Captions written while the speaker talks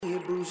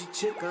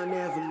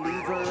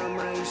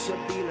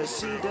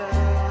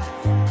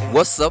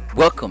What's up?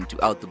 Welcome to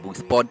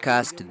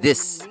Otbpodke.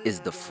 This is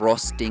the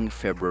Frosting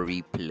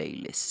February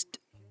playlist.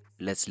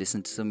 Let's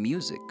listen to some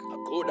music.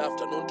 Good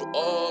afternoon to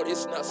all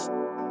listeners.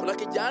 Kuna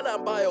kijana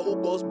ambaye who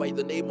goes by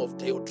the name of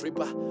Tail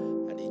Tripper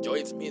and he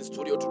joins me in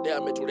studio today.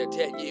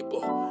 Ametuletea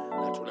nyimbo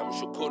na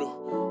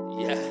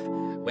tunamshukuru. Yeah,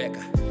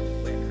 weka.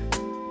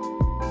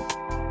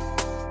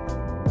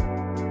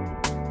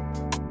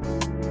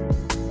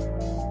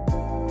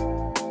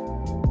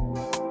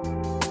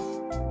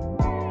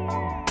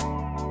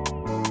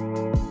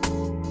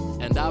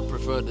 I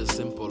prefer the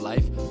simple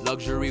life.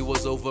 Luxury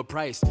was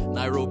overpriced.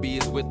 Nairobi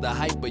is with the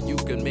hype, but you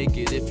can make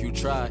it if you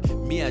try.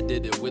 Me, I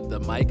did it with the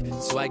mic.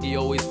 Swaggy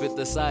always fit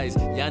the size.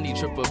 Yanni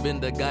Tripper been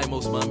the guy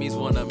most mummies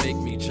wanna make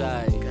me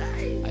try.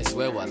 I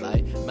swear while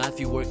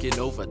Matthew working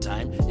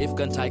overtime. If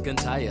can tie a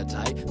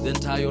tie. Then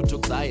Tayo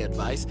took thy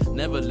advice.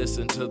 Never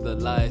listen to the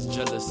lies.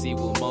 Jealousy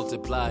will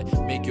multiply.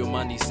 Make your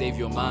money, save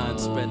your mind.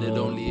 Spend it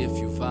only if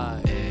you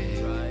fight.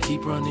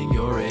 Keep running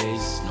your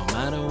race, no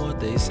matter what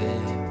they say.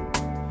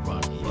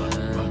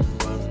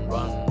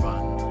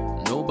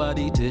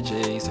 Nobody to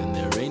chase, and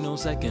there ain't no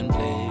second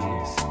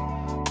place.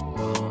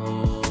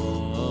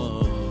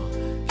 Whoa.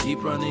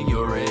 Keep running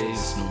your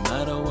race, no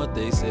matter what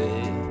they say.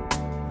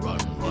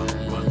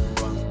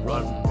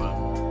 Run.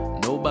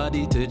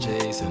 Nobody to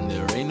chase, and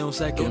there ain't no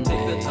second place.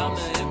 Don't take the time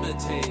to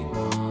imitate.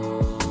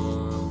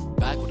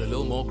 Back with a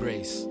little more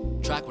grace,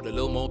 track with a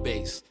little more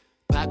bass.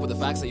 Pack with the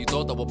facts that you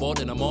thought that were bought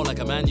in a mall like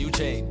a man you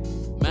chain.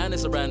 Man,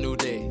 it's a brand new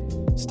day.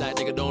 Stat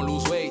nigga don't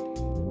lose weight.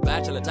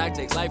 Bachelor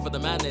tactics, life for the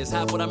man is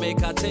half what I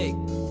make I take.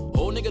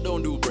 Old nigga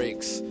don't do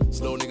breaks,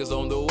 slow niggas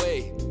on the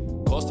way.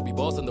 Cost to be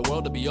boss in the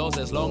world to be yours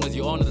as long as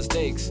you honor the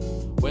stakes.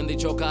 When they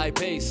choke, I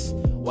pace.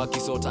 Waki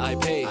sota, I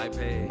pay.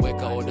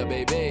 Weka oda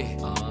baby,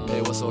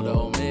 pay what's oda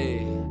on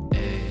me.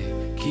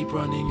 Keep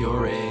running your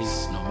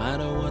race, no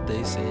matter what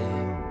they say.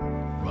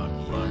 Run.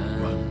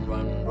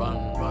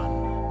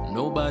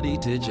 Nobody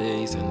to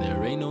chase, and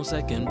there ain't no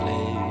second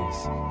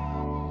place.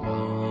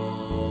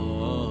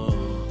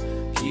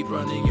 Keep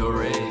running your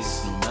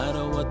race, no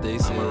matter what they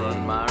say. I'ma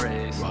run my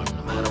race, no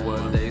matter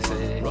what they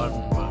say. Run.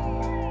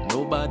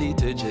 Nobody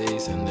to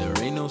chase, and there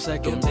ain't no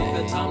second. Don't take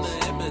the time to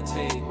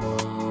imitate.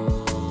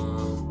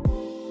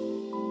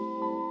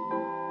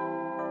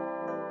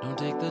 Don't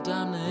take the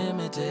time to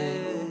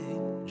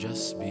imitate.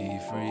 Just be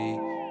free,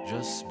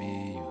 just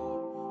be you.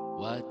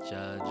 Watch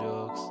our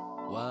jokes,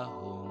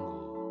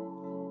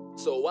 wahongo.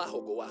 So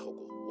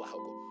wahongo.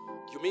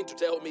 You mean to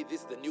tell me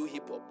this is the new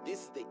hip hop?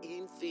 This is the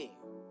in thing?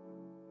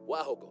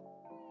 Wahogo.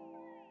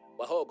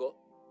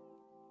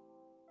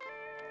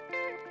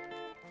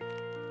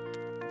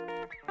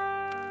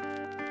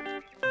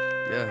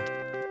 Yeah.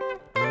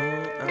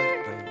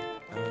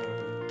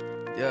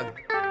 Yeah.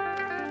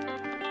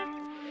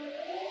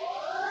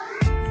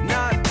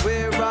 Not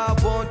where I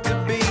want to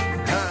be,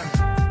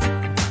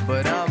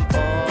 but I'm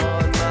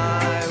on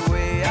my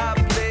way. I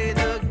play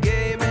the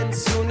game and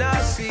soon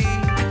I see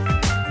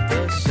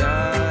the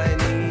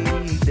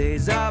shiny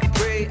days. I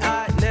pray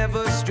I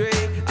never stray.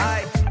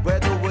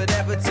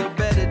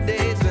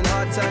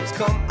 Times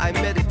come, I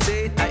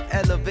meditate, I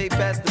elevate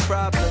past the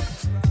problem.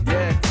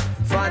 Yeah,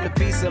 find a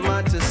peace of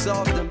mind to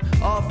solve them.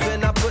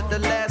 Often I put the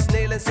last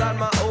nail inside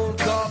my own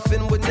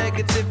coffin with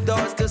negative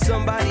thoughts till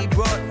somebody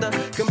brought the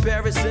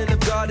comparison of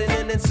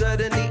gardening, and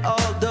suddenly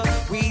all the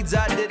weeds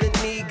I didn't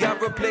need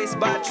got replaced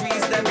by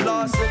trees that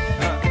blossom.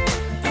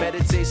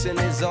 Meditation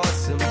is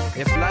awesome.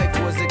 If life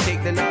was a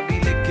cake, then I'd be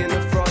licking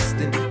the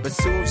frosting. But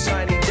soon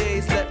shiny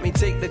days, let me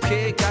take the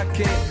cake. I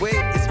can't wait,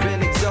 it's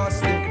been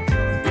exhausting.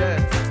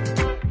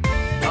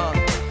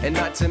 And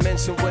not to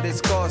mention what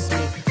it's cost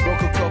me.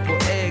 Broke a couple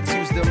eggs,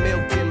 used the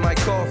milk in my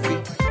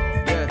coffee.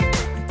 Yeah.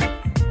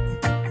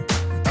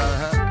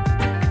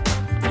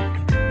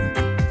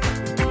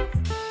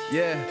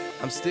 Yeah,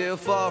 I'm still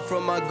far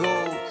from my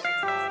goals.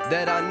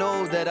 That I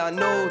know.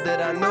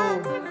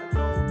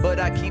 But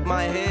I keep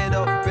my head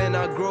up and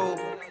I grow.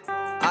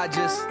 I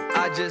just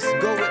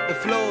go with the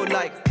flow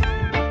like.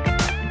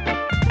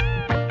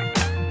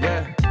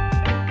 Yeah.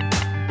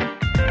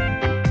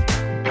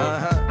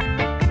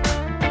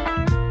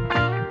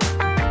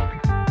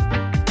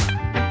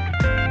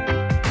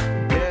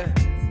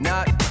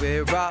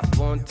 Where I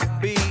want to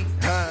be,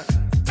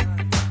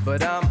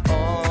 but I'm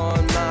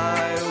on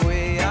my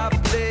way. I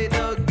play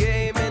the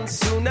game and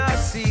soon I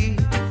see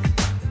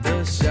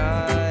the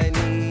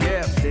shiny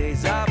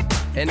days up.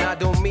 And I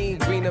don't mean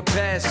greener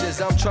pastures.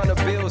 I'm trying to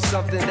build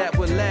something that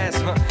will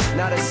last,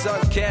 Not a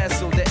sun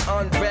castle that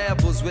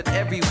unravels with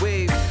every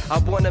wave. I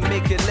wanna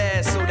make it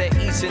last so that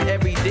each and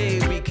every day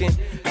we can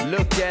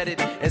look at it.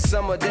 And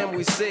some of them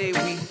we say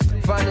we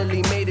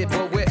finally made it,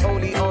 but we're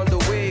only on the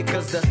way.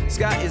 Cause the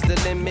sky is the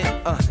limit,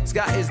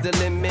 sky is the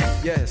limit,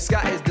 yeah,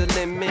 sky is the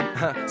limit,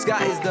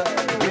 sky is the,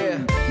 yeah.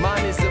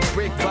 Mine is a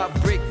brick by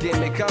brick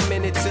gimmick, I'm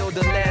in it till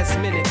the last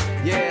minute,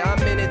 yeah,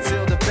 I'm in it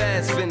till the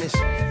past finish.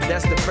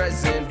 That's the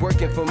present,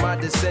 working for my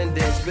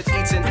descendants. With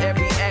each and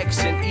every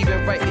action,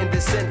 even writing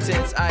the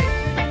sentence, I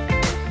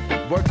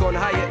work on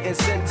higher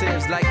incentives.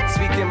 words like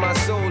speaking my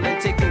soul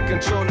and taking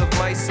control of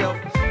myself.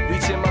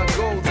 Reaching my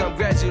goals, I'm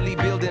gradually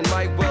building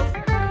my wealth.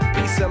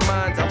 Peace of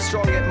mind, I'm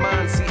strong at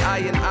mind. See,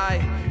 I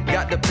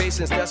got the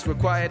patience that's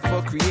required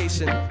for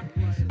creation.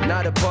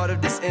 Not a part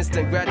of this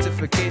instant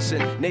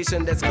gratification.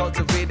 Nation that's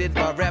cultivated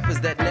by rappers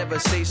that never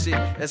say shit.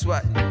 That's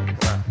what. Man,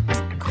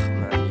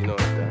 you know,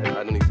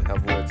 I don't even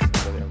have words.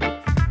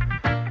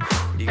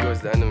 Ego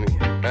is the enemy.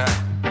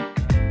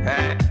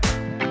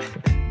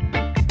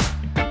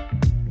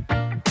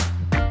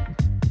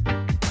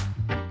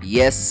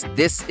 Yes,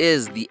 this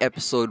is the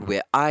episode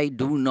where I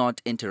do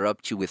not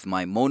interrupt you with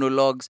my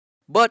monologues,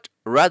 but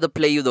rather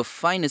play you the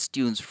finest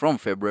tunes from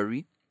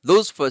February.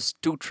 Those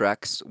first two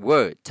tracks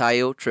were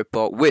Tayo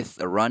Tripper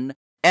with A Run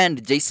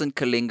and Jason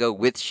Kalinga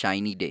with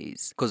Shiny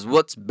Days. Cause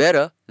what's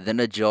better than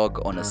a jog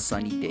on a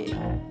sunny day?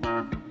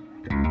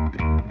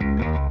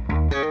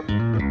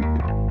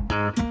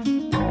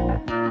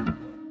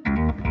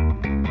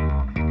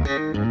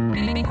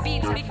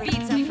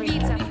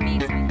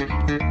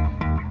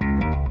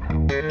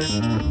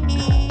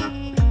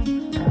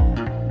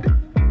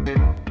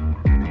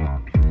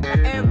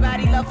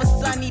 Everybody love a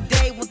sunny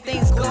day when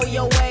things go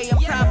your way and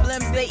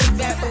problems they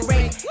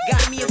evaporate.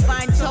 Got me a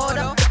fine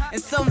Toto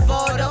and some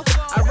photo.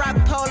 I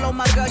rock polo,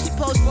 my girl she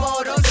post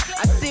photos.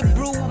 I sip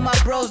brew with my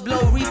bros,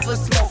 blow reefer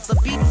smoke. So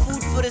beat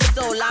food for the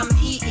soul, I'm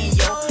eating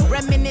yo.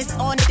 Reminisce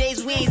on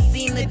days we ain't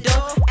seen the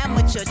dough.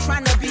 Amateur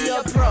trying to be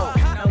a pro.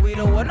 Now we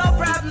don't want no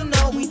problem,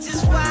 no, we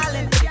just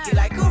wildin'. You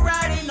like a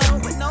riding, no,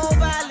 with no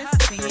violence.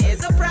 Singing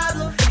is a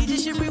problem,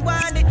 DJ should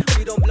rewind it.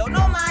 We don't blow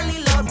no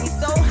Molly, Lord, we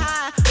so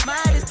high.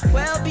 Might as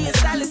well be a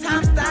stylist, how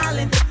I'm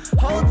styling.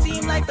 Whole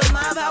team like the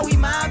mob, how we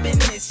mobbing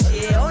this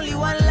shit. Only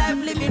one life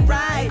living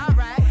right.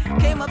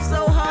 Came up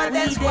so hard,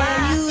 that's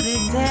why. You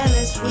to tell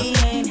us we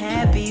ain't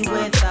happy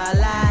with our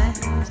lives.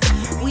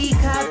 We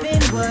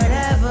copping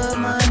whatever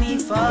money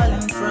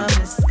falling from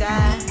the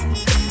sky.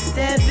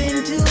 Step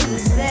into the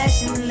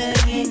session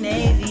looking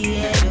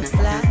aviator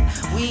fly.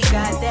 We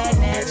got that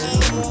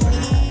natural,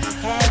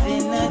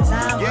 having the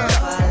time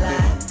of our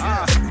lives.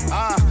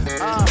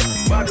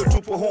 Bado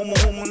tupo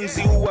humu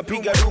nzi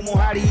uwapiga dumu.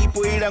 Hali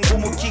ipo ila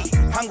ngumu ki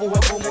hangu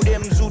wagumu.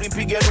 Dem mzuri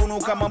pige lunu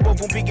kama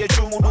mbovu mpige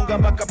chumu. Dunga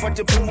mpaka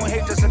pate pumu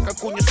haters saka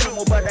kunywa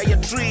sumu. Baada ya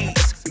trees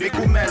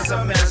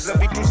nikumeza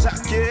vitu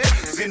zake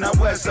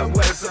zinaweza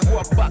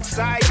kuwa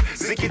backside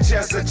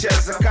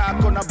zikicheza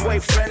kako na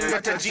boyfriend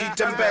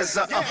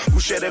atajitembeza.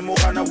 Busheremu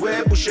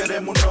hanawe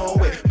busheremu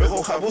nowe.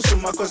 Beho habusu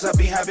makosa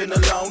be having a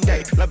long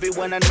day. Love it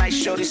when a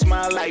nice shorty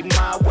smile like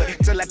my way.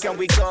 Till like can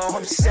we go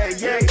home she say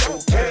yeah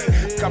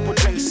okay. Couple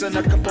drinks and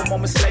a couple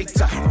moments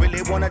later.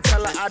 Really wanna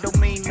tell her I don't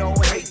mean no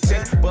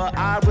hating, but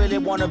I really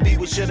wanna be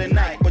with you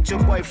tonight. But your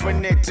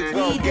boyfriend need to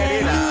go get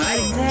it out.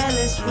 Tell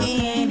us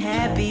we ain't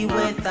happy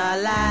with our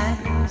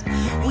lives.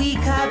 We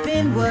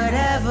copping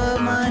whatever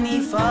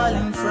money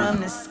falling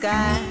from the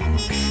sky.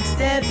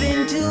 Step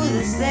into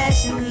the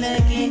session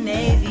looking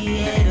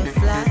aviator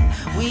fly.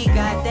 We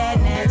got that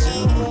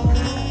natural,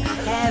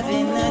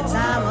 having the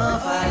time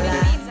of our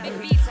lives.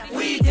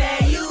 We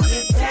dare you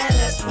to tell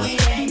us we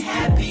ain't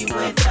happy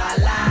with our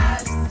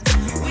lives.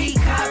 We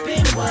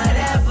copping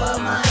whatever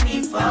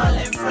money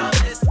falling from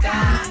the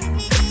sky.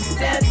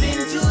 Step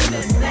into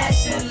the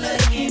session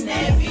looking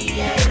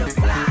aviator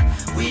fly.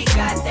 We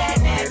got that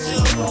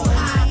natural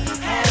high,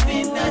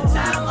 having the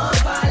time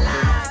of our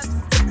lives.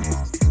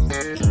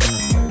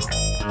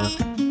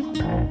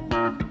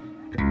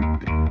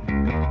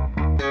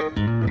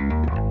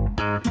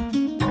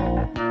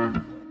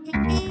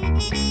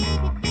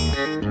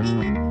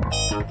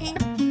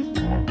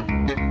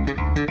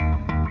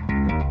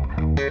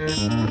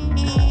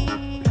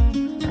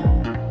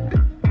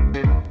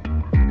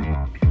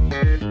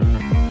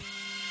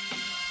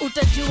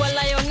 Utajua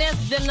lioness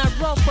then a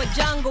rock kwa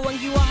jango.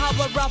 Wengi wa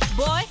hawa rap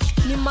boy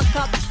ni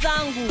makap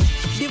zangu.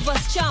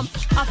 Divas champ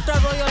after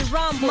Royal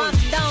Rumble.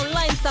 Smackdown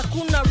lines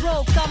hakuna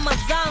row kama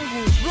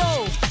zangu.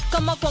 Row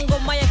kama kwa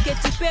ngoma ya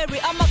Katy Perry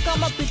ama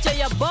kama picha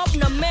ya Bob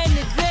na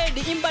Manny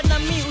Ready. Imba na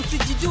mi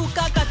usijiju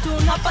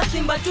kakatun. Hapa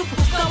Simba tupu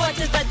kwa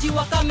wachezaji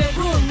wa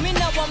Cameroon.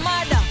 Mina wa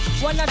mada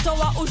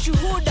wanatoa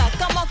ushuhuda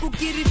kama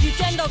kukiri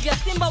vitendo vya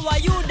Simba wa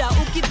Yuda.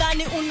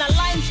 Ukidhani una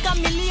lines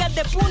kamilia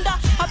de punda.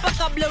 Hapa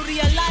kabla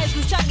urealize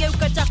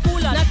ushageuka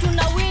chakula. Na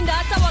tunawinda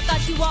hata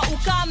wakati wa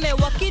ukame.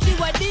 Wakidi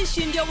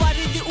wadishi ndio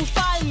waridhi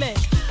ufalme.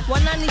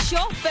 Wanani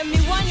show Femi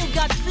one you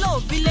got flow.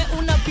 Vile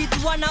una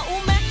beat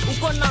wanaume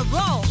uko na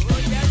raw.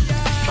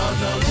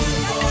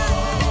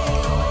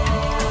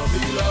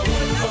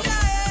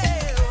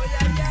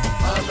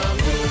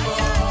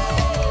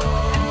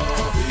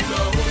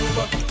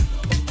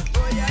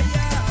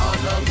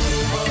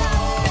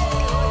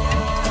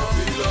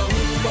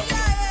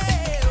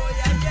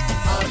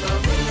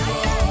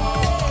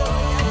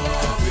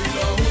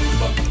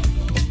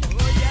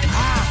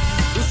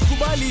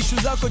 Usikubali issue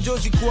zako jo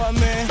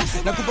zikwame.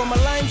 Nakupa my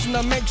lines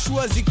na make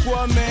sure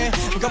zikwame.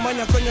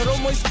 Nkamanya kwenye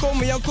romo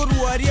iskomu ya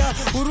kuruaria.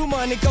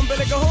 Huruma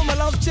nikampeleka home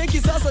alafu cheki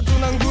sasa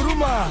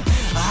tunanguruma.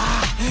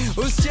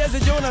 Usicheze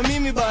jo na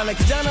mimi bana.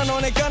 Kijana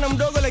anaonekana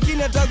mdogo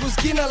lakini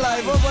atakuskina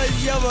live. Over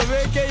is ya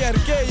babeke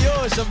RK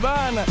yo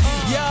Shabana.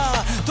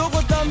 Yeah,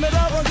 toko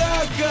tameraba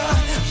gaka.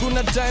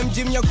 Kuna time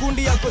Jim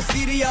Nyakundi yako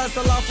serious.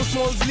 Alafu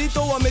Smalls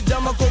Lito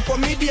wamejama kwa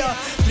media.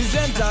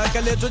 Presenter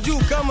kaleto juu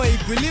kama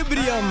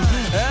equilibrium.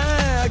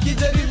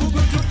 Akijaribu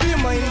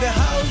kutupima in the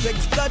house.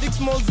 Ecstatic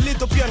Smalls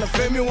Lito pia na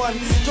Femi One.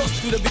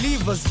 Toast to the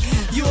believers,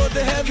 you are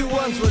the heavy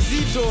ones.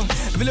 Wazito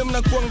vile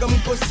mnakuanga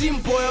mko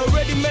simple. I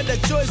already made a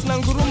choice na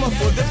nguruma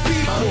for the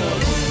people.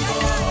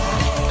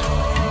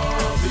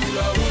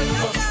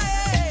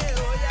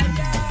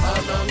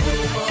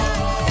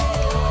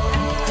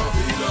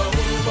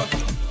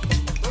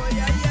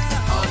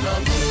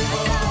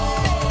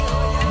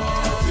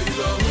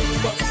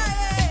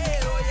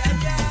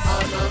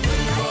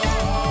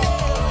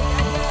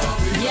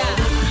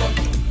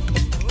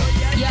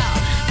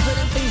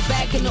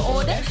 In the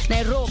order,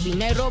 Nairobi,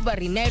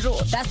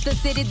 that's the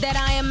city that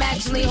I am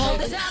actually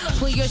holding.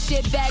 Put your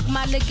shit back,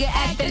 my nigga,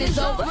 acting is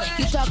over.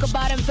 You talk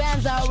about them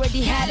fans, I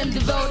already had them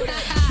devoted.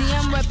 See,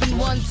 I'm repping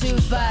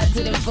 125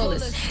 to the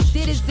fullest.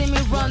 City see me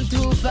run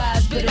through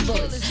fire, spitting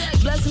bullets.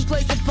 Blessing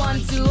placed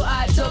upon two,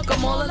 I took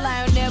them all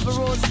alive. Never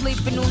roll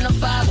sleeping on a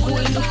five,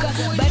 kuinuka.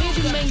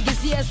 Baridi mengi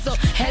sieso,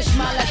 hash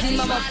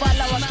malazima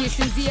mafala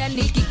wakisinzia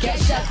niki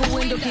kesha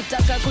kuwindo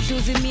kitaka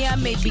kutuzimia,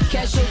 maybe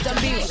kesho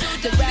utambiwa.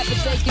 The rapper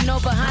taking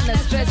over, hana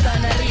stress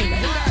on the ring.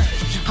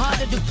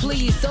 Harder to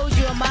please, told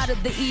you I'm out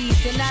of the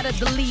east and out of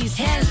the least.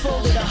 Hands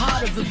folded, the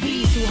heart of a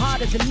beast. Who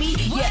harder than me?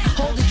 Yeah,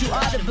 hold it, you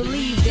ought to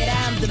believe that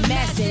I'm the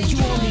master and you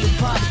only a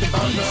part of the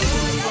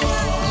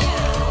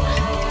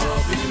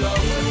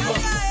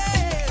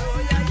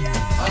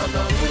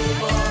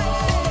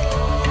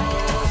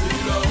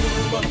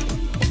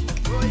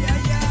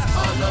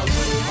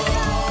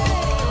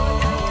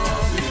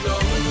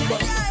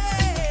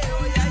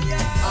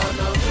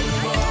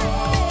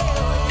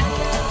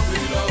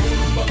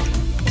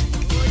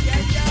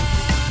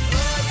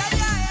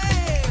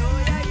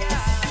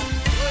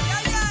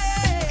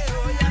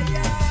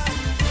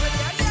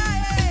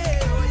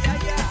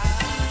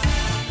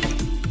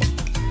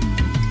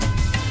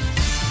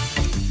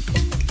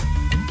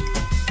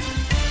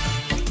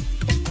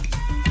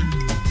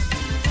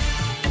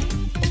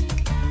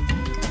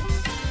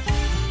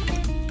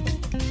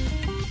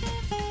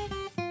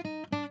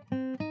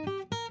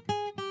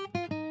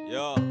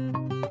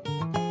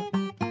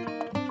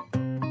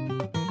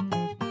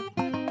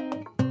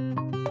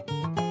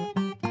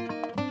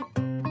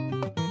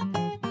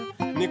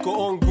Niko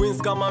on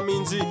gwins kama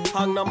minji,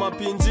 hang na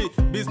mapinji.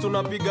 Biz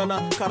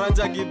tunapigana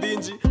karanja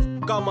gidinji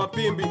kama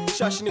pimbi,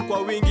 shashi ni kwa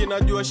wingi.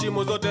 Najua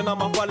shimo zote na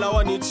mafala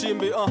wani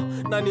chimbi.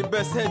 Na ni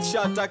best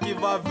headshot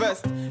akiva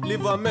vest.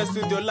 Live a mess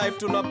with your life,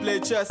 tuna play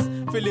chess.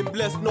 Feeling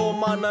blessed, no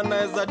man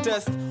anaeza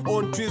test.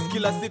 On trees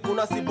kila siku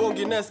na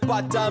sibongi nest.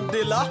 Part time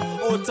dealer,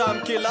 old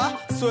time killer.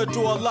 Swear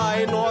to Allah,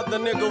 ain't no other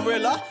nigga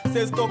willa.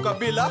 Says toka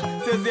bila,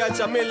 says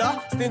yacha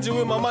mila. Stingy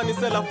with my money,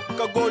 sell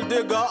a gold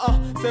digger.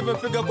 7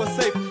 figure kwa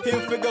safe, him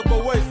figure kwa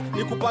waist.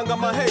 Nikupanga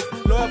ma haste,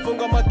 lawyer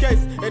funga ma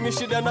case. Any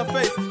shida na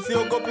face,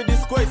 siogopi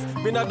disgrace.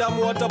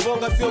 Binadamu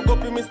watabonga,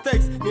 siogopi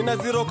mistakes. Nina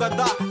zero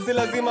kadhaa, si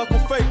lazima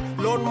kufake.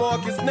 Lone more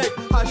kisnake,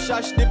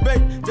 hash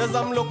debate.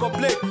 Jaza mloko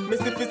blake,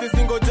 misifisi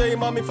singo J,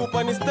 mami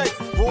fupa ni stakes.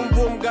 Boom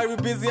boom, gari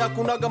busy,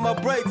 hakunaga ma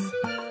breaks.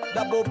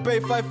 Double pay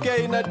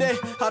 5k in a day,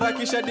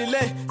 harakisha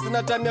delay.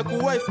 Sina time ya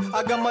kuwaste,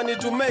 I got money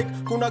to make.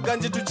 Kuna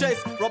ganji to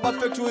chase, rubber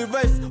fake to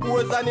erase.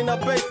 Uwezani na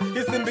base,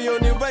 hisi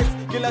mbioni race.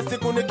 Kila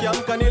siku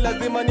nikiamka ni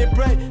lazima ni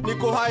pray.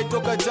 Niko high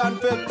toka Jan,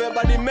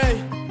 February,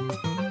 May.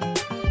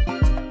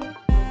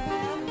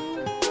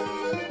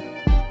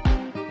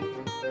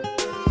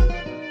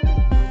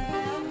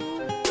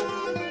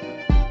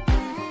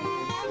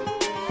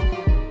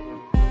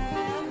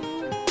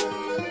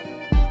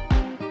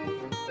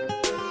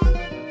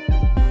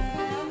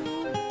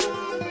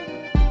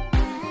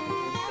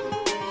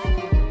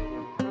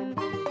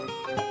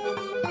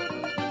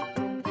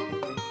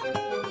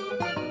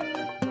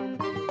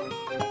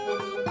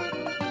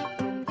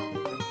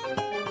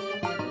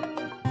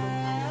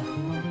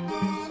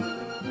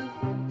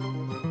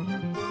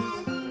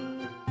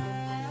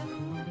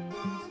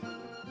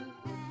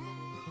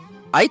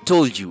 I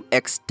told you,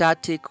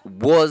 Ecstatic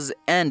was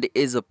and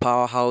is a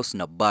powerhouse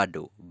na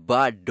bado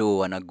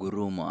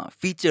Anaguruma,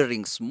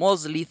 featuring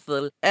Smalls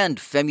Lethal and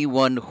Femi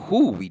One,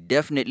 who we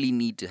definitely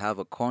need to have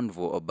a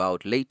convo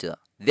about later.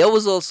 There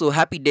was also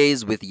Happy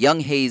Days with Young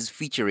Hayes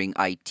featuring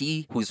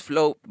IT, whose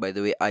flow, by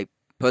the way, I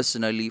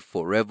personally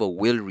forever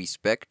will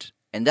respect.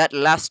 And that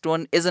last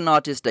one is an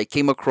artist I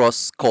came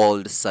across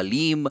called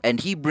Salim,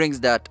 and he brings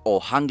that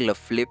Ohangla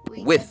flip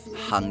with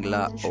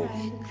Hangla O.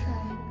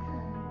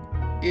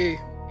 Yeah.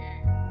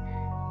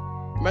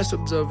 Mass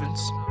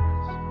observance.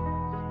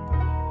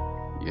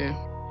 Yeah.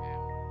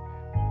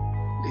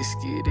 Let's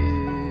get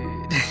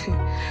it.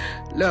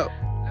 Look.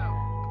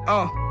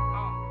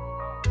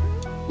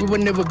 We were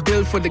never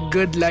built for the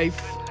good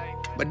life,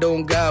 but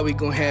don't God, we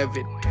gon' have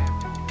it.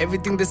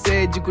 Everything they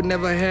said you could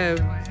never have,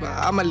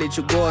 I'ma let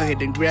you go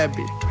ahead and grab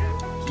it.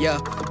 Yeah,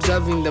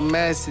 observing the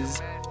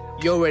masses,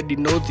 you already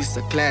know this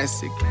a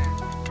classic.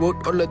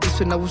 Wrote all of this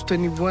when I was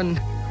 21,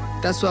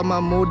 that's why my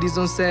mode is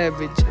on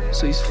savage.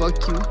 So it's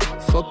fuck you,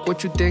 fuck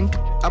what you think.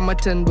 I'ma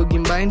turn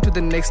boogie mine to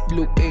the next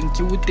blue ink.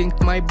 You would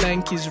think my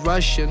bank is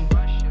Russian,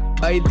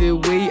 by the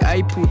way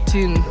I put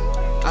in,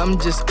 I'm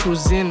just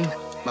cruising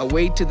my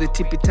way to the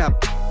tippy top,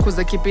 cause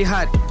I keep it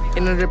hot,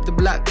 and I rep the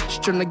block, she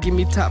tryna give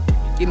me top,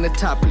 in the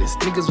topless,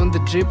 niggas on the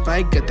drip,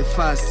 I got the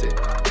faucet.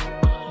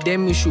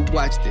 Damn, you should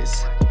watch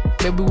this,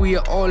 maybe we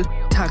are all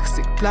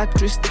toxic. Plot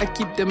twist, I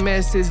keep the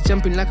masses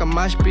jumping like a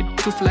mosh pit.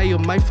 To fly, you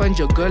might find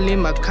your girl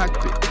in my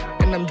cockpit,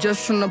 and I'm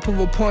just tryna prove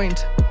a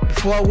point.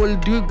 Before I will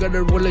do,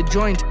 gotta roll a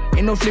joint.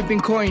 Ain't no flipping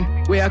coin,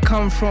 where I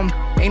come from,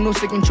 ain't no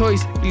second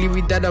choice. You live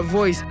without a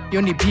voice, you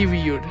only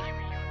period.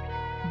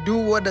 Do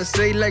what I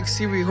say like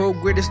Siri Ho,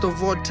 greatest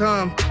of all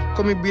time.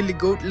 Call me Billy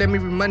Goat, let me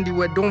remind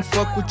you I don't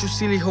fuck with you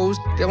silly hoes.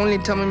 The only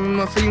time I'm in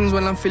my feelings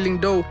when I'm feeling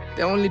dough.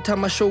 The only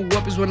time I show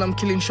up is when I'm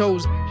killing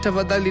shows.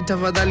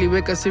 Tafadali,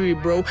 weka Siri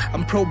bro.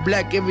 I'm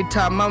pro-black every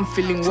time I'm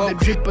feeling well. The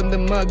drip on the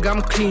mug,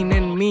 I'm clean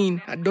and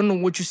mean. I don't know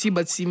what you see,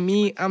 but see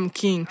me, I'm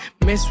king.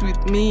 Mess with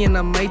me and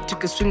I might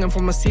take a swing. I'm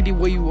from a city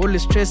where you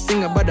always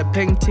stressing about a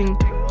painting.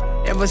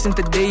 Ever since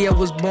the day I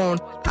was born,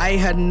 I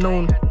had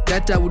known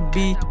that I would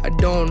be a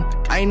don.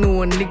 I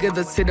knew a nigga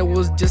that said I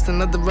was just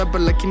another rapper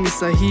like Kimi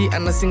Sahi,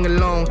 and I sing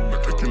along.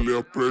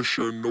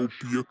 Pressure, no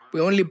peer.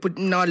 We only put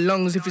in our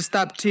lungs if we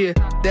stopped here.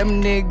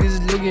 Them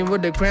niggas looking for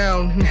the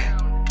crown.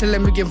 Tell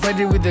them we can fight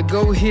it with a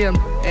go here.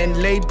 And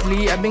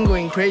lately I've been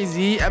going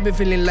crazy. I've been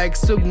feeling like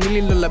Sug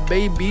Millie Lola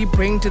baby.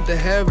 Praying to the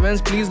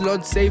heavens, please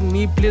Lord save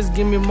me. Please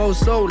give me more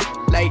soul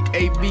like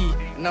AB.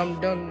 And I'm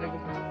done, nigga.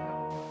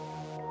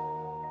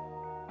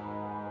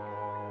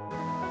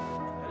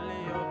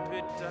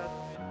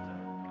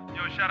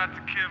 Shout out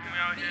to Kim, we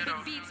out here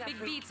though.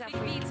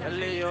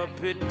 Leo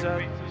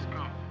Peter,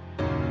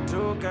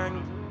 two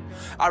gang.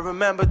 I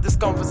remember this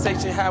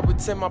conversation had with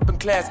Tim up in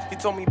class. He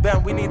told me,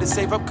 Ben, we need to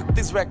save up, cook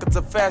these records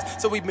up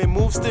fast. So we been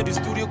moved to the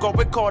studio, got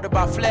recorded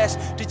by Flash,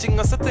 teaching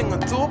us a thing or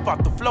two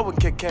about the flow and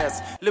kick ass.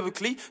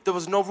 Lyrically, there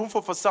was no room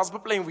for facades,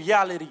 but plain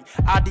reality.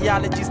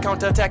 Ideologies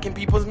counterattacking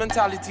people's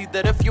mentality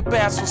that if you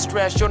pass with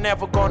stress, you're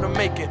never gonna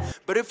make it.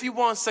 But if you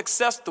want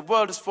success, the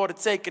world is for the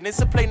taking.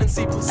 It's a plain and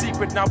simple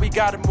secret, now we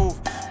gotta move.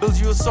 Build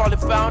you a solid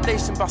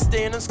foundation by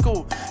staying in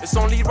school. It's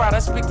only right I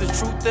speak the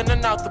truth in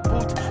and out the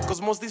booth.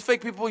 Cause most of these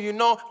fake people you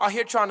know are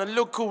here trying to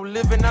look cool,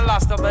 living a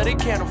lifestyle that they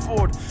can't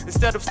afford.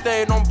 Instead of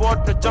staying on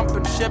board the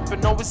jumping ship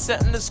and always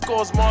setting the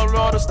scores, moral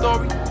of the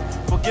story.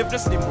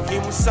 Forgiveness ni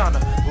muhimu sana.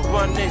 We're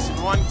one nation,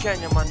 one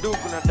Kenya,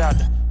 mandugu na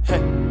dada.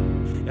 Hey.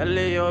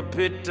 Yale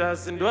yopita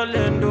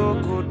sindwale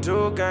ndugu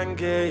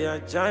tugange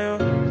yajayo.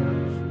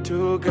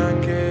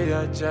 Tugange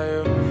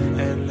yajayo.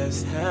 And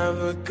let's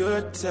have a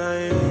good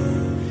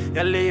time.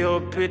 Yale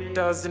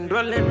yopita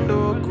sindwale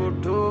ndugu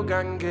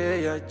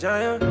tugange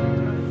yajayo.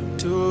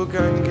 And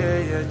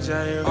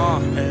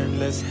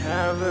let's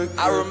have a good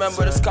I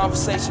remember this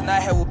conversation I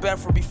had with Ben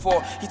from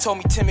before. He told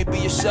me, Timmy, be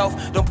yourself,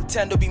 don't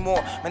pretend to be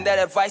more. Man, that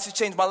advice has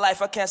changed my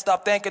life, I can't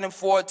stop thanking him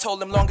for it.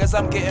 Told him, long as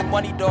I'm getting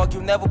money, dog,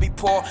 you'll never be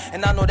poor.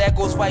 And I know that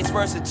goes vice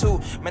versa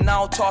too. Man, I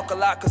don't talk a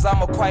lot cause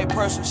I'm a quiet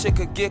person. Shit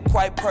could get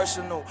quite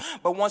personal,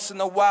 but once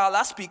in a while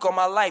I speak on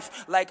my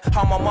life. Like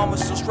how my mama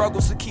still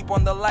struggles to keep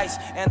on the lights,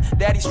 and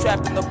daddy's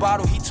trapped in the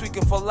bottle, he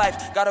tweaking for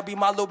life. Gotta be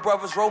my little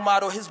brother's role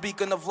model, his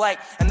beacon of light.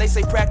 And they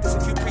say practice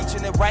if you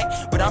preaching it right,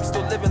 but I'm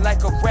still living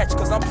like a wretch,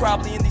 cause I'm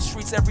probably in these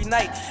streets every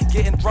night,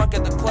 getting drunk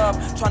at the club,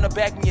 trying to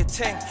bag me a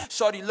ting.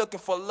 Shorty looking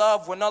for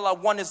love when all I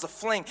want is a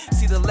fling.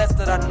 See, the less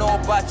that I know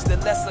about you,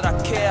 the less that I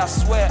care, I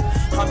swear.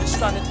 I'm just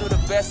trying to do the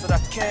best that I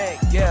can,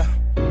 yeah.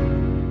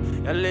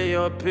 Yale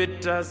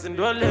yopita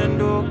sindwale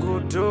ndugu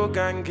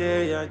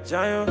tugange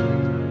yajayo.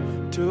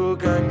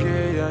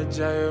 Tugange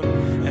yajayo.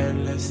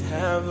 And let's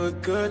have a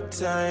good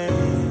time.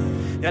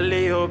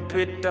 Yale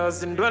yopita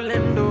sindwale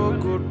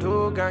ndugu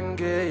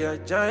tugange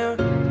yajayo.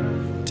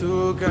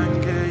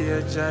 Tugange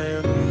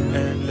yajayo.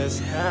 And let's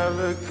have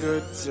a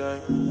good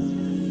time.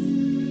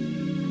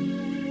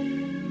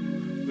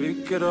 We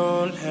could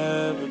all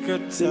have a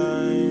good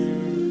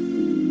time.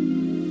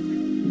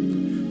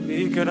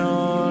 We could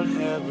all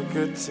have a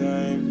good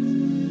time.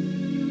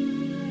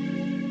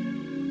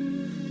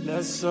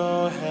 Let's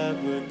all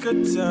have a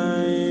good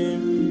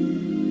time.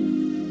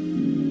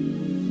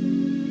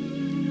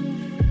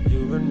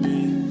 You and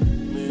me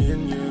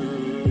and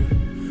you.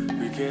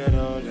 We could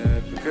all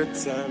have a good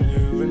time.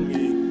 You and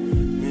me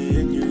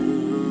and you.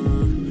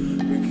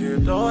 We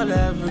could all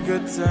have a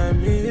good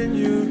time. Me and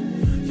you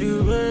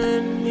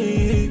and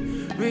me.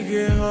 We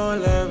can all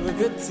have a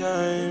good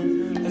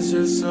time. Let's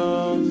just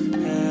all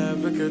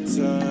have a good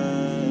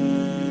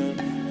time.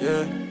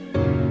 Yeah.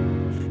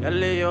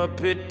 Yale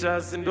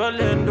yopita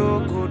sindwale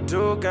ndugu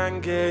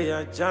tugange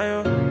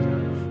yajayo.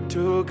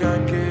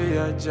 Tugange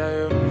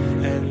yajayo.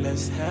 And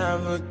let's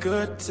have a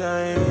good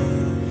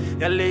time.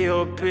 Yale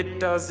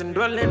yopita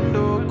sindwale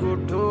ndugu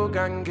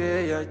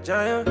Tugange ya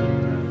jayo,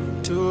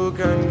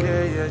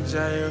 tugange ya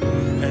jayo,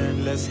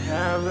 and let's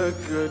have a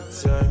good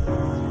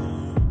time.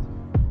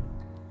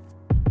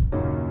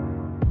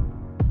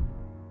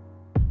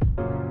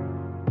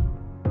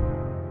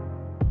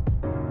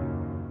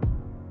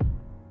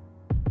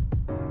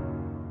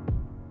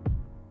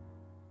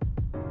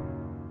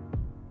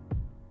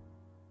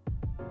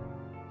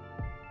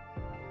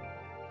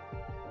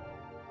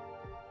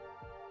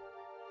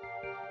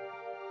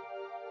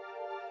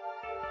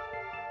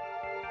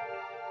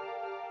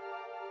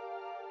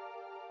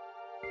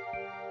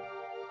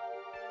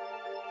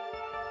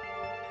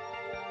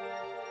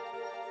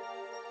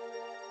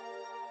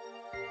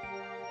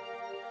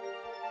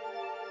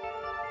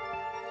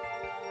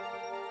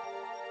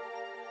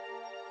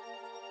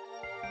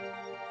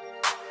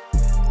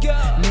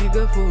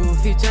 Nigga full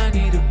feature, I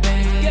need a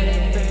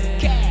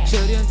band.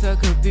 Shorty and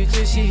tuck a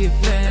picture, she a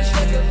fan.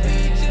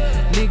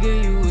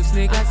 Nigga, you a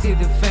snake, I see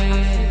the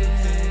fan.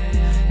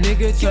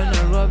 Nigga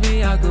tryna rob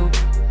me, I go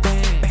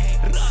bang.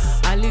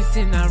 I live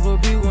in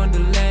Nairobi,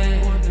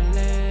 Wonderland.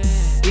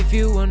 If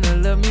you wanna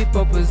love me,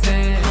 pop a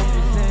Zan.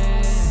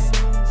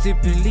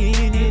 Sippin'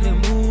 lean in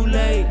the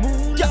moonlight.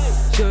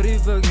 Shorty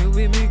fucking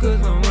with me cause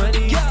my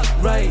money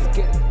right.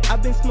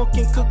 I've been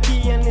smoking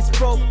cookie and it's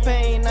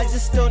propane. I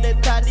just stole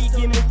that daddy,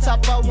 give me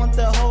top, I want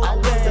the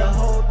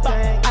whole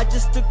thing. I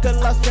just took a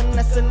loss and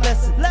that's a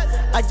lesson.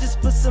 I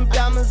just put some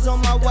diamonds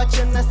on my watch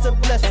and that's a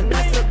blessing.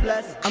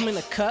 I'm in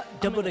a cup,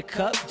 double the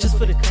cup, just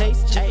for the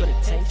taste.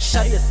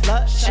 Shawty a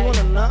slut, she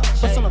wanna nut,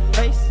 bust on her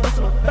face.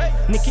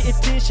 Nikki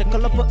Itisha,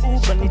 call up a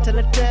Uber, need to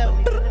let tell.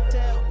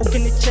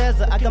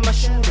 Ukinicheza, I got my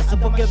shooters,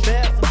 up on get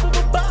bell.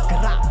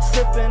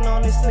 Sipping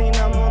on this lean,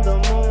 I'm on the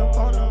moon.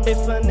 If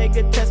a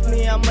nigga test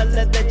me, I'ma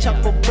let that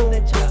chopper boom.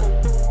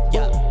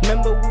 Yeah,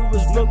 remember we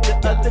was broke the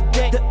other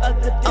day.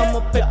 I'm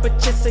a paper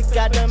chaser,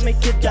 gotta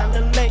make it down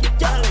the lake.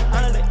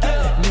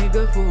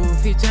 Nigga full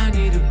feature, I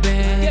need a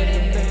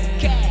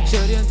band.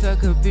 Shorty and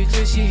tuck a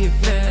picture, she a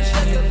fan.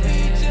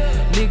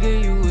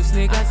 Nigga, you a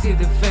snake, I see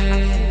the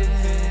fan.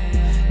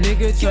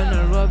 Nigga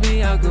tryna rob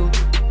me, I go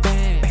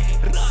bang.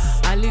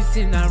 I live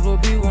in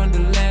Nairobi,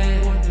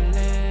 Wonderland.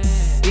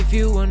 If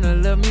you wanna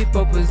love me,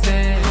 pop a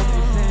Zan.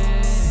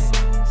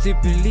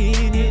 Sippin'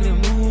 lean in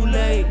the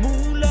moonlight.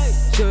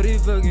 Shorty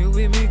fucking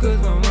with me cause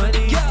my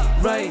money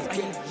right.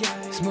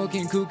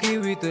 Smoking cookie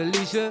with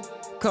Alicia.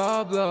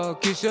 Car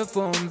block, Kisha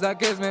phones, I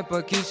guess me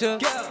Pakisha.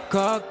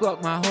 Car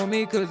block my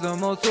homie cause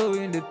I'm also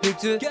in the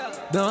picture.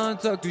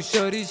 Don't talk to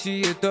Shorty,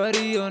 she a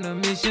 30 on a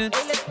mission.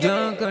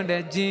 Drunk on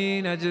that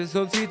gin, I just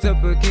hope she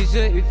top a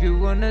Kisha. If you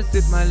wanna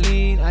sip my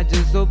lean, I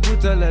just hope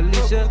put all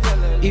Alicia.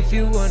 If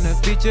you wanna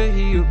feature,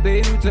 he a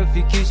baby to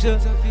Fikisha.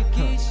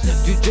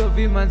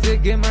 Jujovi man say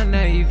get my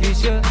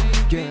naivisha.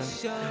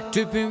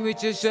 Tripping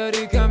with your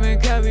Shorty, come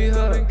and carry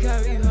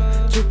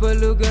her. Super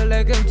looker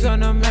like I'm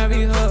tryna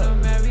marry her.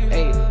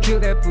 Hey, kill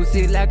that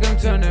pussy like I'm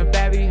tryna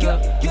bury her.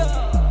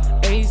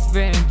 Ace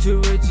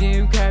Ventura,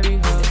 Jim carry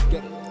her.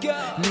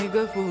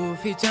 Nigga full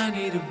feature, I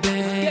need a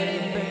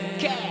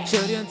band.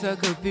 Shorty and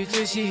tuck a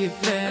picture, she a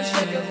fan.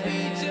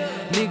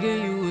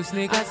 Nigga, you a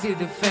snake, I see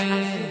the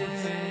fan.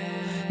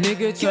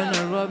 Nigga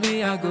tryna rob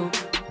me, I go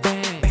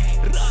bang.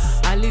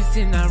 I live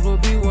in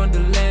Nairobi,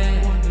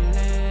 Wonderland.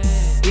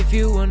 If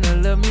you wanna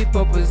love me,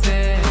 pop a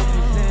Zan.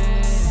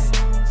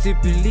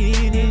 Sippin'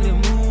 lean in the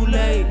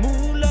moonlight.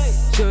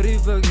 Shorty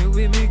fucking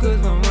with me cause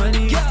my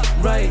money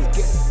right.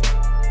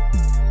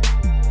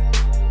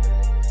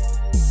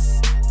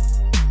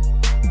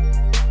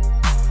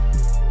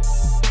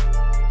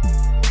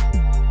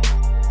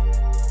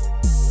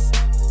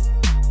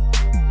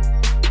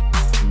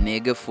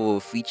 Nigga for a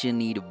feature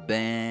need a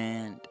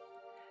band.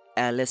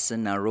 Alice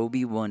in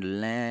Nairobi,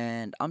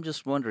 Wonderland. I'm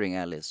just wondering,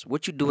 Alice,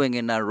 what you doing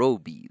in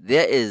Nairobi?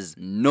 There is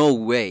no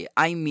way,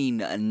 I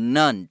mean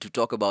none, to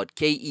talk about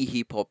KE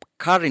Hip Hop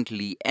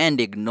currently and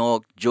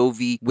ignore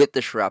Jovi with the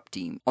Shrap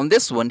team. On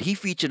this one, he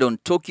featured on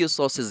Tokyo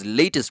Sauce's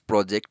latest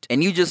project,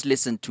 and you just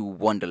listened to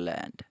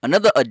Wonderland.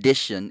 Another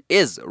addition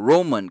is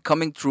Roman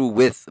coming through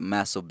with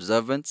Mass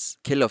Observance,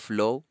 Killer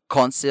Flow,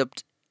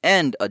 Concept,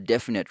 and a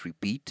definite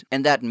repeat.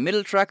 And that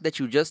middle track that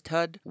you just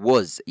heard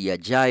was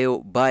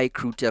Yajayo by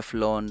Crew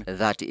Teflon,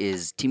 that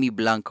is Timmy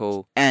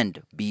Blanco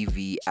and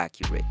BV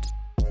Accurate.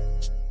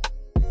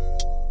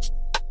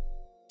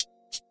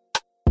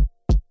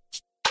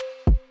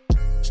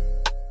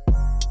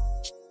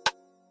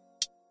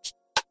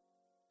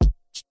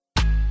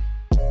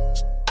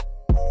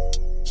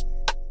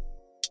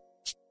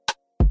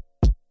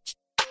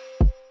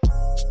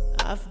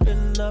 I've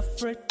been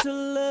afraid to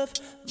love,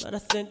 but I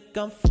think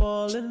I'm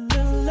falling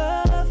in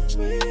love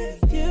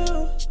with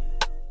you.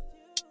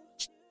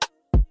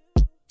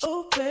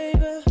 Oh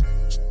baby,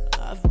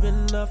 I've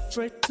been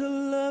afraid to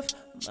love,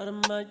 but I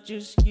might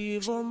just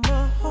give all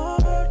my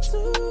heart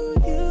to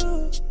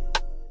you.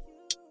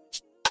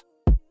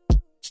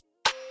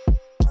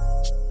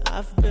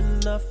 I've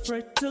been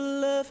afraid to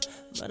love,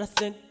 but I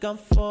think I'm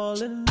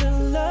falling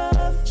in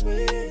love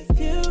with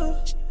you.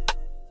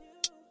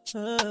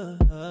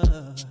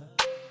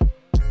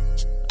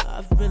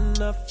 I've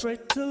been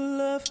afraid to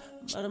love,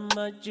 but I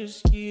might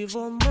just give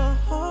all my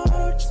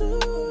heart to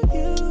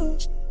you.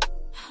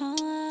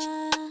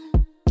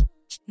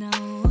 Now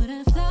who would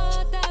have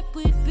thought that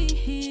we'd be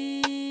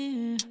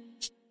here?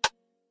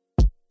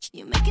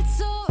 You make it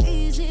so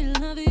easy to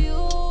love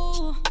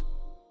you.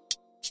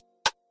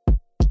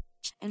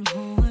 And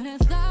who would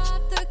have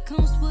thought the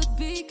coast would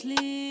be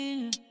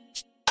clear?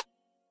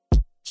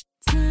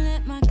 To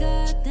let my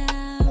guard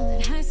down.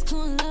 At high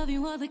school love,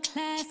 you were the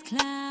class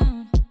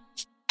clown.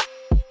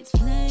 It's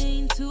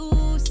plain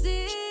to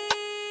see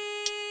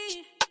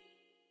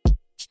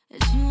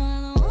that you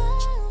are the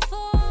one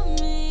for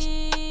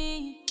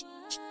me.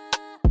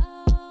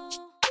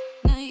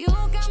 Now you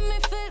got me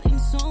feeling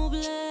so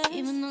blessed.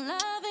 Even though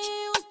loving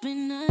you has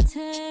been a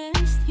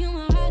test, you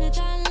my ride or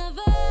die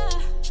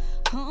lover,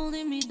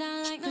 holding me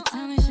down like no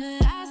time.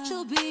 Should I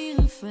still be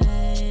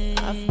afraid?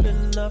 I've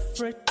been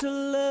afraid to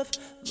love,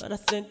 but I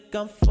think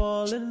I'm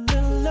falling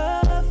in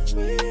love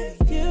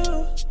with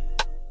you.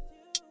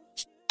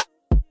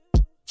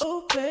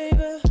 Oh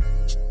baby,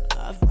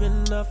 I've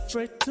been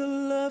afraid to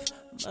love,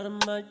 but I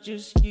might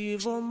just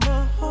give all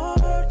my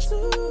heart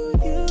to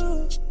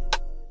you.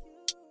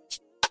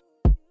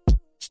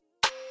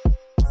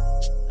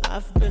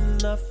 I've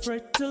been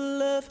afraid to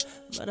love,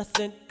 but I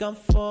think I'm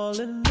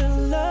falling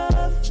in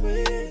love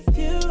with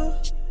you.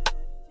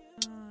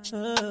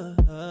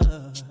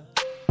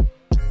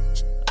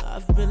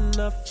 I've been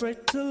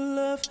afraid to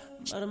love,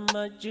 but I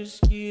might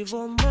just give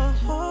all my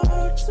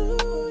heart to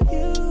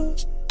you.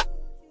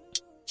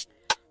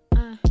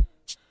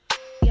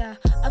 Yeah,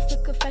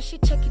 Africa flashy,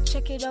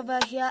 check it over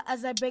here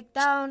as I break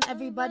down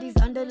everybody's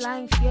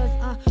underlying fears.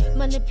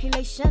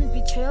 Manipulation,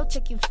 betrayal,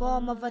 taking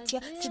form of a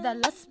tear. See that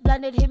lust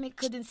blinded him, he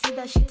couldn't see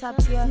that she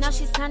tapped here. Now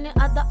she's standing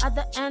at the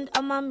other end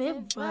of my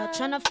mirror,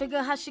 trying to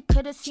figure how she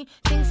could've seen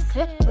things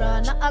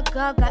clearer. Not a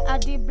girl, got a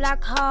deep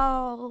black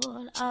hole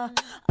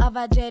of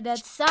a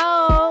jaded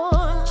soul.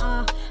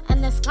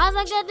 And the scars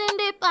are getting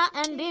deeper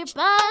and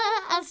deeper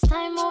as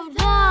time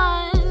moved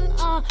on.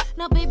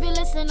 Now baby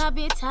listen, I'll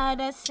be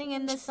tired of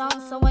singing this song.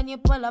 So when you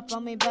pull up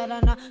on me, better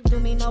not do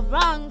me no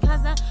wrong.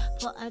 Cause the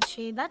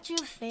poetry that you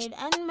fade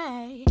and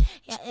made,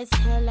 yeah, it's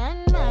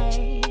killing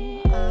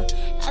me.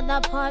 And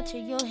the poetry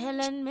you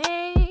healing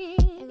me.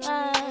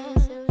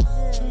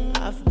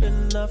 I've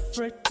been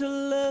afraid to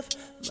love,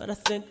 but I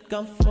think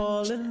I'm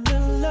falling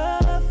in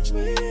love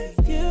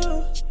with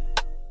you.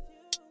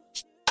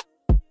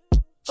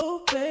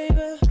 Oh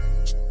baby,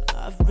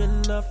 I've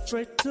been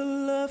afraid to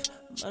love,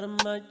 but I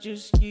might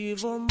just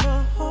give all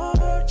my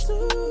heart to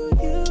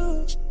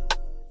you.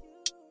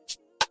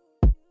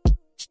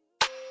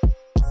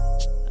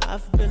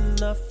 I've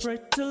been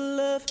afraid to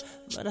love,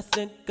 but I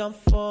think I'm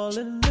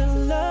falling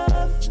in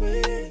love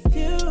with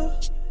you.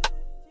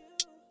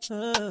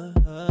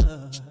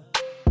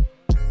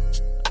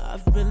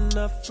 I've been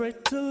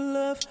afraid to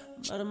love,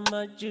 but I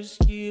might just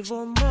give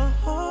all my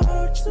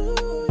heart to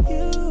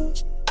you.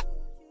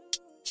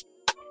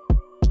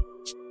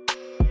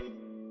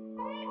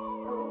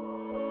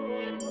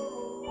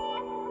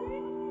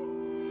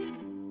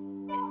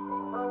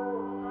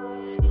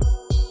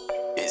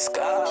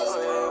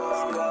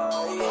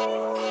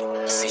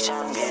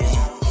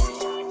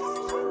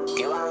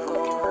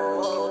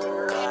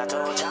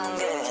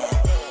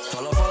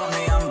 Follow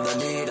me, I'm the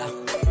leader.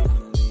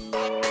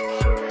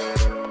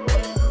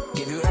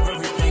 Give you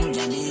everything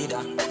you need.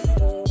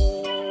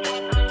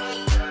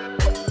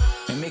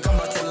 Make me come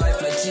back to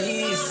life like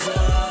Jesus.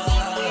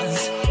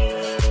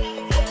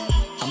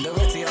 I'm the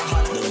way to your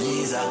heart, the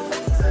visa.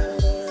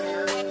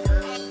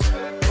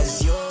 Cause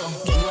you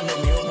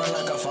make me open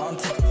like a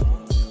fountain.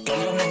 Girl,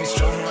 you make me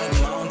strong like a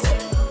mountain.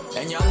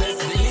 And you best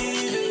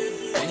believe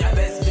it. And you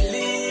best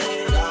believe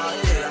it.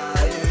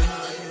 Yeah.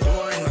 You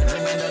were in my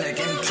dream and then it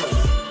came true.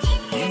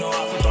 You know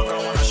how to talk, I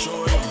wanna show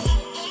you.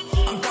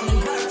 I'm coming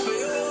back for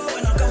you.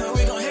 And I'm coming,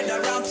 we gon' hit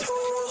that round two.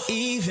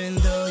 Even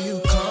though you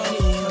call me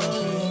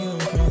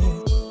hungry,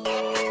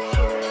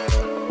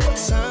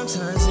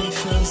 sometimes it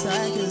feels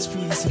like it's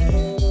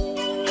pretend.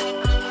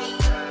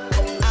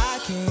 I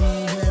can't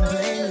even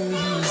blame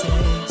you these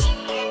days.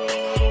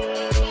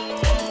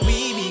 We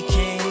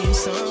became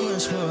so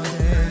much more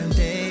than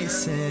they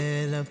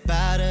said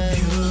about us.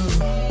 You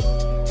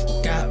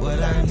got what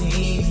I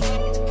need.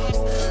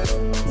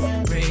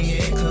 Bring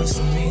it close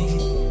to me,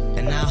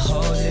 and I'll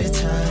hold it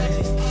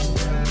tight.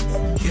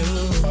 You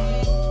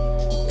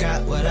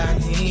got what I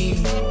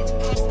need.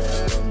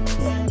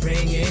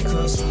 Bring it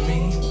close to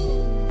me,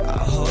 I'll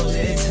hold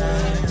it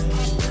tight.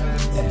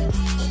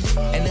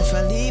 And if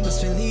I leave,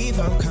 best believe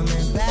I'm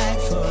coming back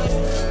for it.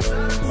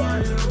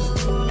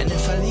 And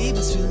if I leave,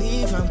 best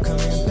believe I'm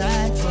coming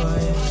back for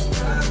it.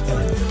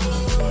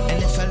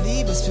 And if I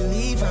leave, best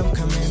believe I'm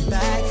coming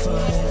back for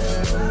it.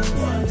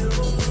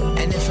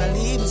 And if I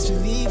leave, best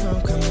believe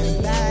I'm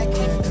coming back,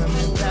 yeah,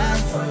 coming back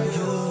for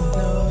you.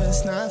 No,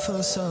 it's not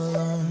for so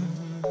long.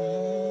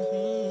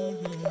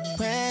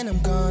 When I'm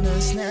gone,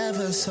 it's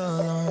never so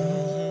long.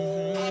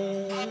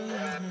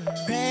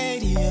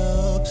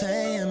 Radio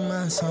playing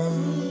my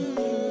song.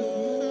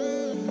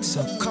 So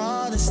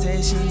call the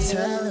station,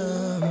 tell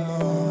them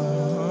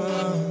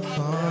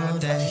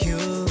that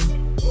you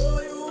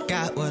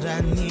got what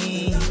I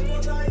need.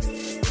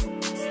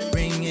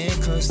 Bring it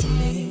close to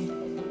me,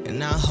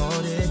 and I'll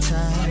hold it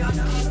tight.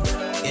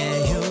 Yeah,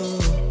 you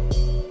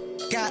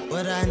got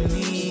what I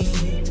need.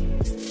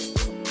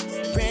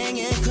 Bring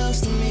it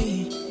close to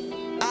me,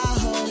 I'll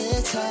hold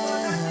it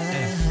tight.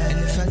 And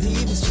if I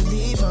leave, it's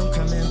believe I'm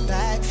coming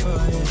back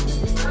for you.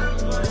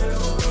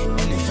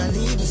 And if I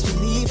leave, it's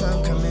believe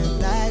I'm coming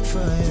back for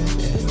you.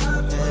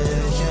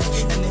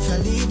 And if I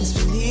leave, it's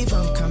believe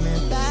I'm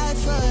coming back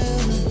for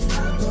you.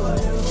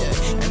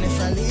 And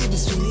if I leave,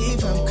 it's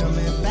believe I'm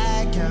coming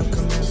back. I'm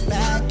coming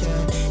back.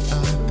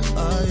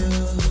 Oh, you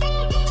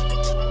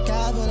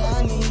got what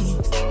I need.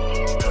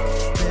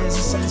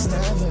 Business is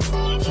never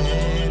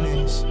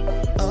finished.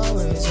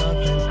 Always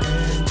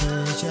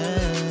open-ended,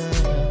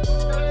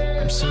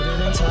 yeah. I'm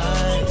suited and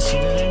tight for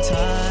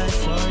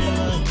you.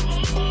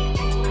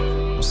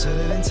 I'm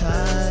suited and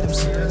tight for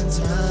you.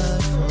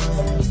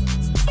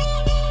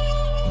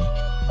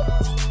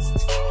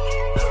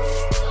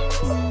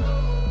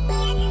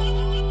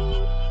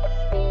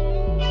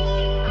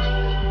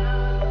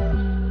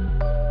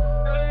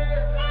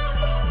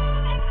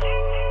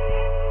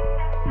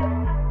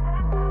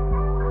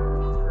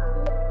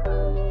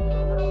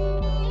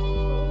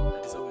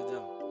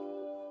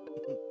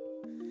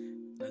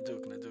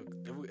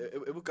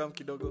 Hebu kam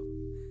kidogo.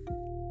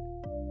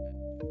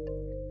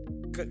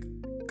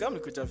 Kam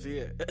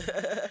nikuchafie.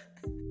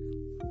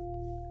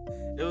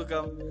 Hebu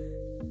kam.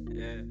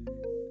 Yeah.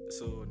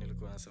 So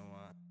nilikuwa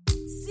nasema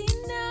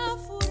sina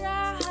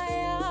furaha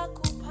ya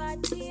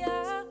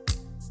kupatia,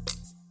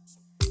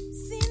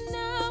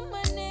 sina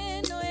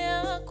maneno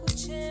ya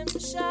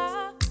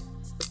kuchemsha,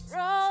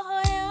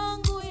 roho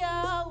yangu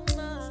ya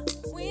uma,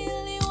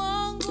 mwili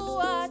wangu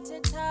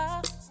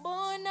wateta,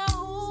 mbona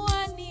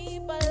huwa ni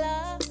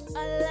bala,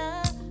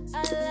 ala,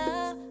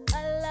 ala,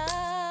 ala.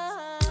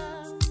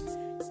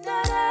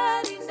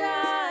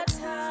 Nararinda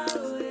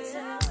tawe,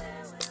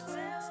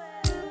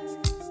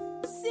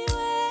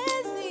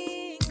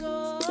 siwezi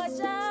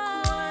ngoja,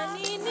 kwa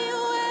nini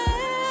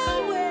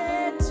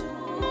wewe tu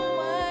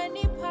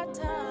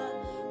wanipata,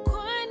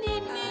 kwa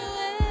nini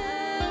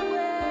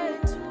wewe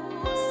tu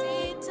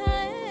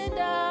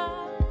sitaenda,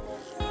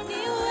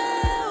 ni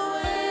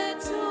wewe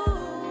tu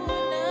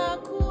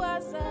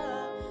nakuwaza,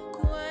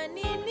 kwa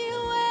nini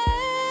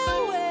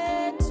wewe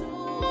tu,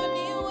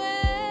 ni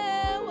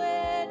wewe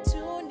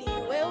tu, ni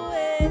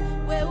wewe,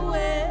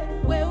 wewe,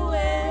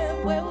 wewe,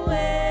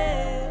 wewe,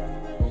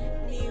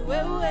 ni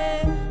wewe,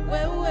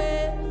 wewe,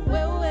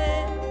 wewe,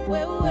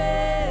 wewe,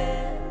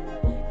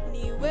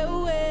 ni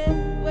wewe,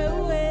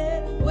 wewe,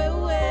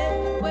 wewe,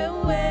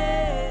 wewe,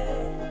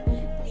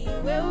 ni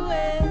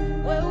wewe,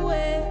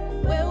 wewe,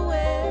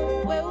 wewe,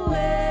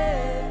 wewe.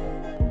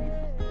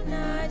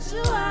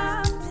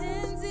 Najua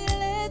penzi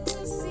letu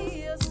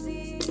sio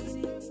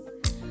siri,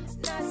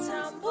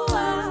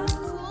 natambua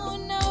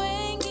kuna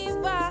wengi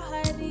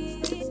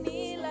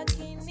baharini,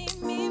 lakini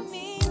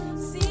mimi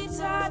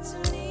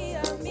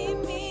sitatulia,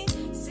 mimi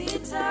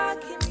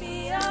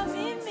sitakimbia,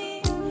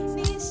 mimi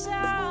nisha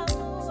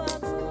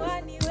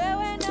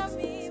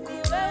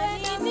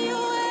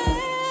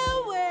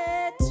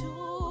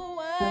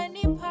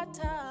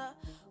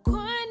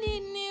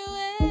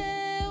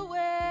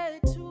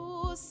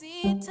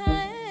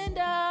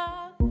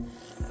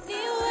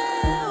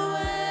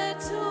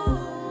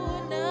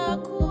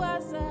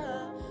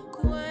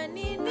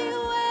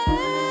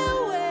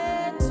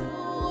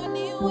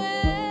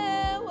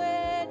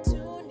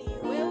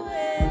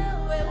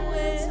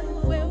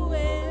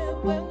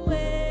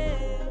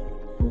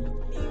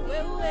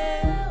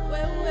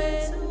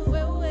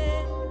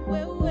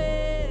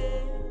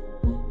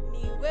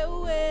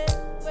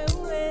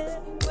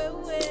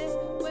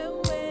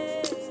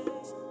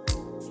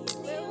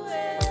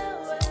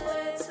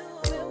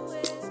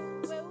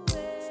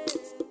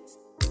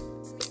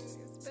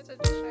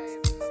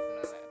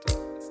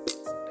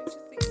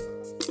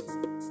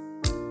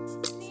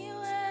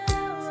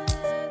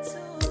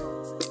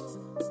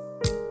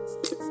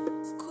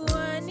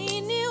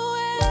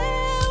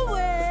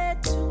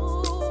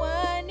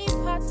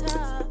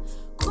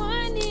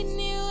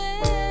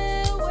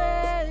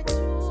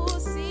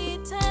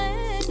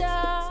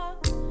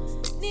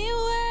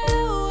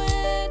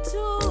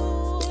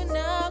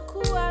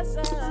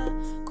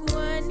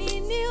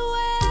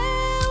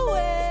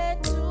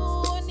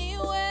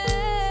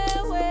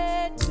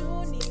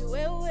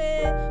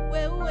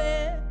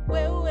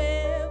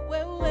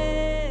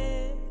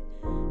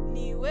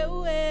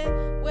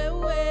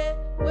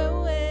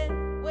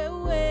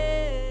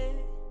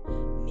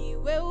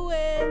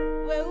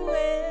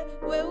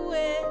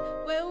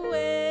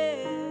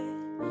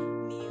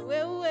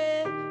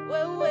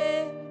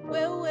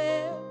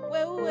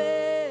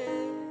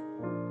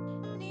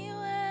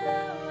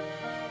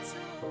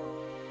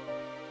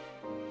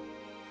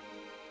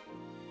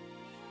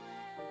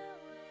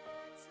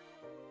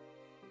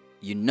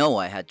you know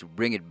I had to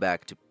bring it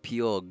back to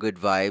pure good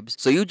vibes.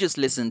 So you just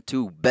listened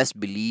to Best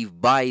Believe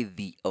by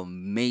the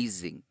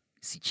amazing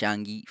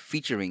Sichangi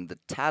featuring the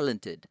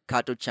talented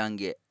Kato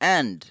Change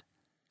and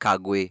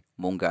Kagwe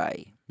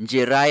Mungai.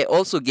 Njerai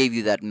also gave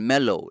you that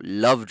mellow,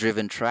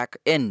 love-driven track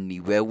in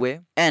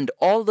Niwewe. And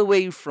all the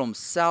way from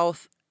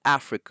South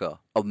Africa,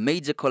 a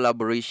major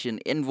collaboration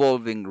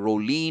involving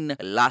Rolene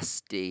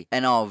Laste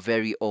and our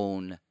very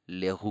own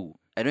Leroux.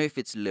 I don't know if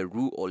it's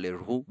Leroux or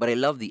Leroux, but I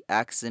love the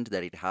accent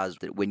that it has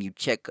when you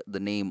check the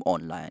name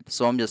online.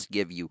 So I'm just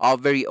giving you, our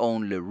very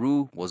own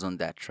Leroux was on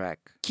that track.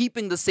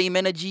 Keeping the same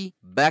energy,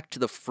 back to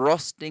the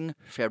Frosting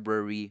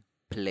February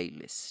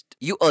playlist.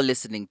 You are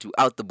listening to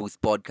Out the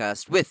Booth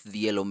podcast with the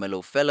Yellow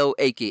Mellow Fellow,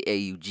 aka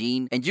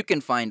Eugene, and you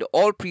can find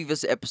all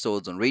previous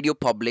episodes on Radio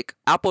Public,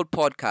 Apple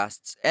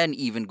Podcasts, and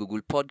even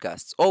Google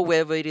Podcasts, or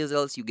wherever it is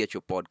else you get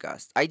your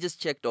podcasts. I just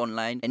checked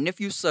online, and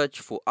if you search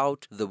for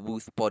Out the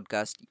Booth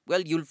podcast,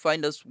 well, you'll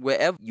find us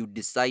wherever you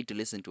decide to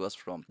listen to us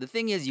from. The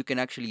thing is, you can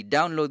actually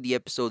download the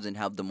episodes and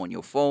have them on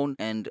your phone,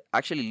 and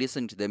actually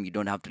listen to them. You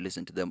don't have to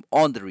listen to them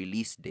on the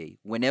release day.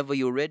 Whenever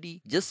you're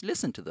ready, just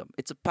listen to them.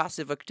 It's a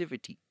passive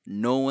activity.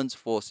 No one's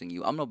forcing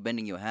you. I'm not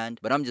bending your hand,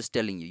 but I'm just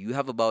telling you, you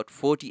have about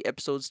 40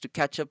 episodes to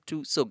catch up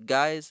to. So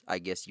guys, I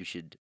guess you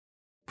should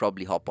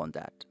probably hop on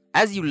that.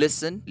 As you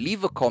listen,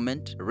 leave a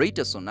comment, rate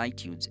us on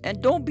iTunes,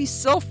 and don't be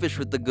selfish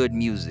with the good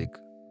music.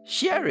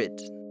 Share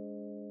it.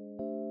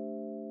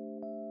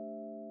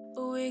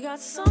 We got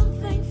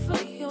something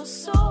for your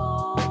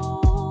soul,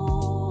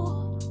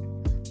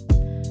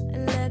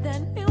 and let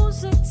that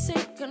music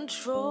take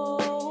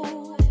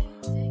control.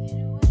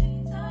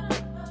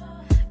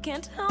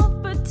 Can't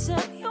help but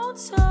tap your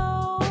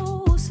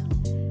toes.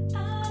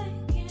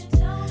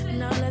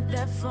 Now let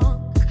that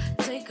funk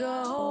take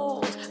a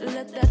hold.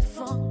 Let that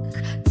funk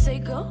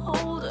take a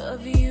hold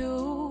of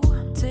you.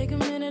 Take a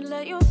minute,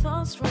 let your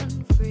thoughts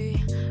run free.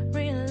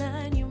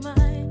 Realign your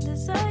mind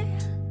as I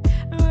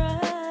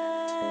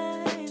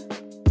rhyme.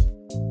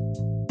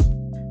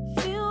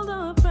 Feel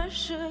the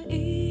pressure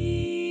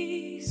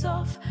ease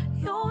off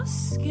your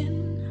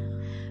skin.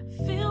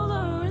 Feel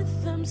the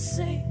rhythm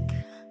sink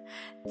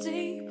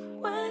deep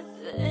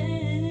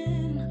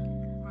within.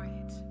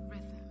 Right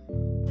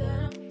rhythm.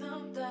 Da-dum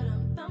dum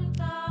da-dum dum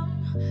dum.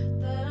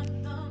 Da-dum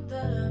dum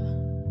da-dum.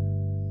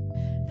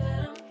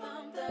 Da-dum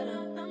dum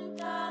da-dum dum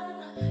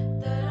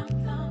dum. Da-dum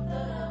dum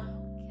da-dum.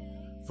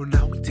 For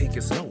now we take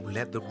it slow,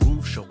 let the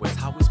groove show us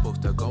how it's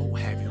supposed to go.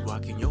 Have you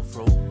rocking your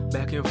fro,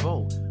 back and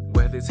forth.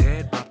 Whether it's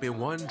head bopping,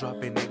 one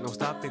dropping, ain't no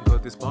stopping. Cause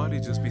this party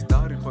just be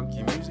starting,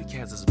 funky music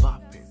has us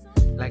bopping.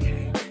 Like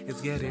hey, it's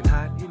getting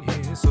hot in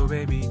here, so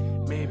baby,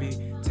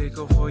 maybe take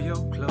off all your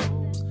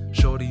clothes.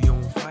 Shorty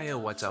on fire,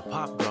 watch her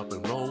pop, drop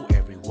and roll.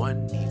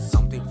 Everyone needs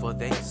something for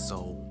their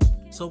soul.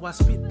 So I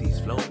spit these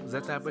flows,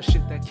 that type of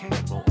shit that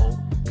can't go oh.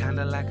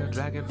 Kinda like a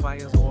dragon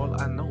fire's all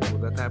I know.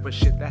 The type of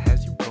shit that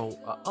has you go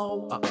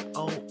oh,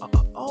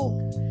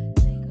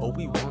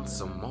 we want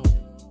some more.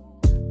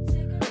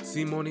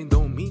 See, morning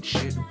don't mean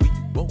shit, we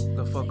woke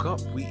the fuck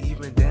up. We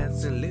even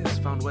dancing lists,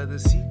 found where the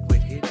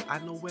secret hid. I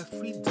know where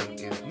freedom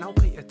is, now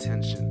pay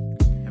attention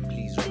and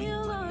please read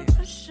Feel my the lips.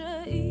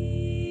 pressure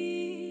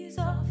ease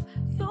off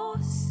your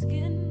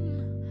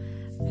skin.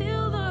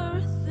 Feel the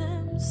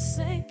rhythm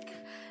sink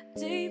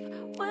deep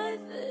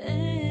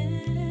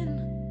within.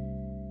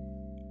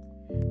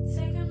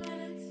 Take a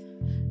minute,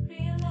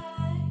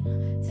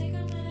 realign. Take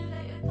a minute,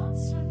 let your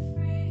thoughts run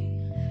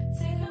free.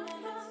 Take a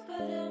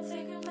minute,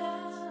 take a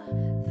minute.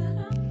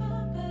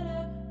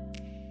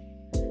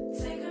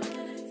 Take a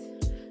minute,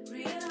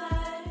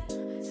 realign.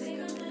 Take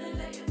a minute,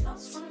 let your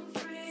thoughts run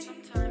free.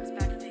 Sometimes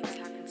bad things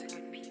happen to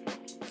good people.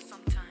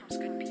 Sometimes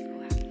good people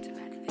happen to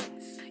bad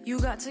things. You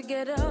got to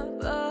get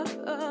up, up,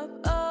 up,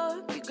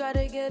 up. You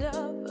gotta get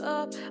up,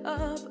 up,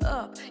 up,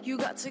 up. You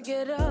got to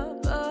get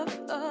up, up,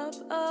 up,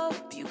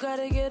 up. You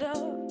gotta get up.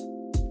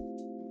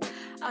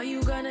 Are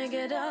you gonna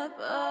get up,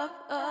 up,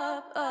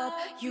 up, up?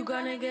 You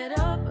gonna get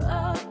up,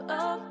 up,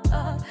 up,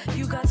 up.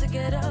 You got to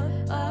get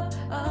up, up,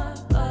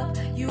 up, up.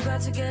 You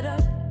got to get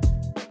up.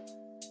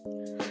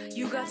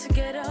 You got to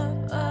get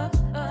up, up,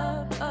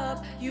 up,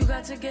 up. You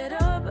got to get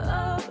up,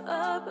 up,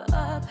 up,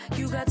 up.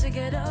 You got to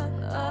get up,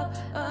 up,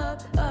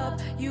 up, up.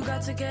 You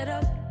got to get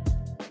up.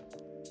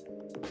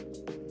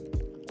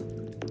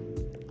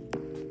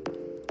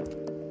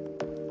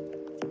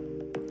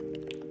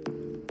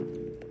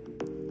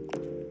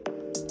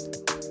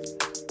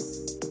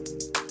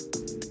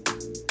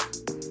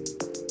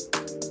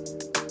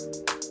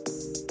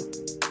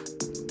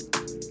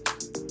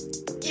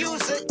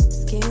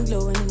 Skin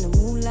glowing in the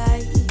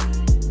moonlight.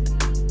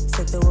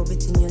 Set the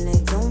orbit in your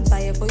legs on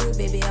fire for you,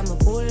 baby. I'm a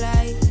full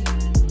light.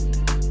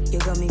 You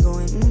got me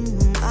going,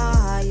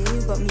 yeah,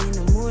 you got me in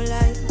the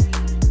moonlight.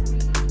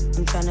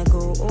 I'm tryna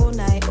go all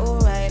night,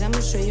 alright.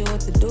 I'ma show you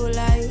what to do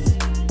like.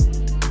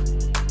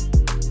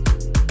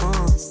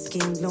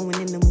 Skin glowing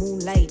in the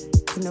moonlight.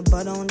 Peanut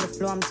butter on the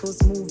floor, I'm so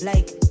smooth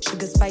like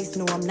sugar spice,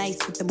 no, I'm nice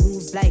with the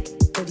moves like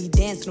dirty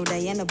dance, no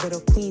Diana, but a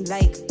queen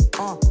like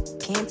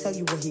can't tell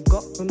you what he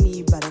got from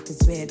me, but I can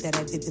swear that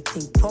I did the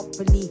thing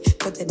properly.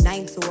 Got the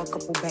 9 so a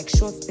couple back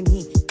shorts than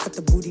he. Got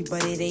the booty,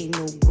 but it ain't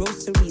no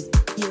groceries.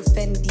 He a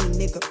Fendi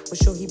nigga, for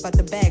sure he bought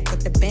the bag,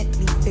 got the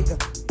Bentley figure.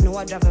 No,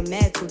 I drive him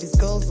mad, so these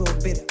girls all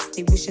bitter.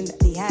 They wishing that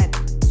they had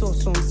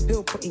sauce on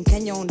spill, putting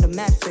Kenya on the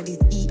map, so these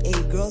EA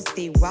girls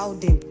stay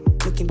wildin'.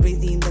 Looking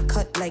brazy in the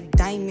cut like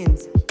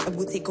diamonds. I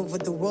will take over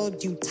the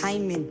world, you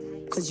timing.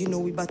 Cause you know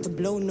we about to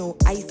blow, no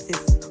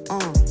ISIS.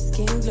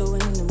 Skin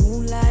glowing in the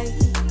moonlight.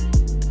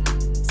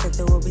 Set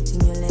the world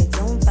between your legs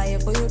on fire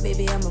for you,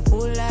 baby, I'm a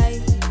fool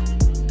like.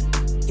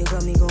 You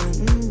got me going,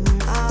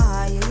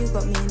 yeah, you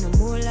got me in the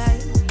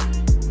moonlight.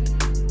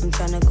 I'm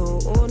tryna go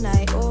all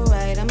night,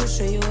 alright, I'ma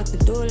show you what to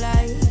do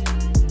like.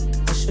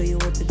 I'll show you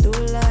what to do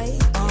like.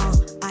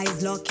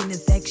 Eyes lock in the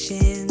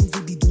sections,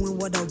 you be doing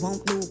what I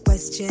want, no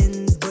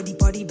questions. Body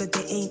party, but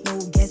there ain't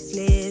no guest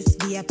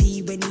list.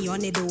 VIP when he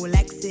on it, all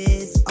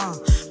access.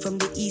 From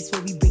the east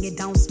where we bring it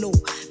down slow.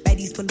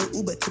 Baddies from the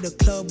Uber to the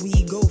club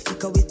we go.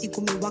 Fika with you,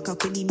 me walk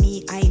out when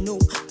me, I know.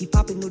 We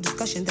popping, no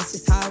discussion, that's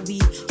just how we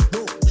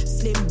roll.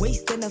 Slim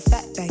waist and a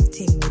fat back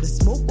ting. With the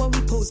smoke when we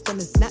post on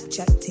the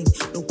Snapchat ting.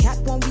 No cap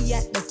when we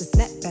act, that's a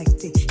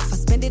snapback ting. If I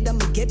spend it,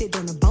 I'ma get it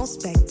on a bounce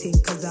back ting.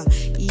 Cause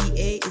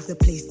EA is the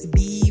place to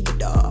be. With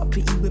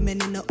pretty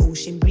women in the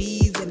ocean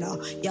breeze. And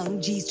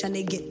young G's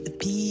tryna get the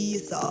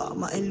peace.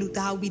 Martin Luther,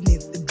 how we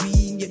live the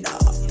dream, you know.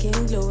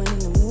 Skin glowing in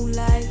the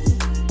moonlight.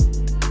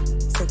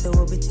 Set the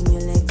world between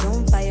your legs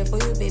on fire for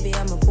you, baby,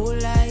 I'm a fool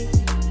like.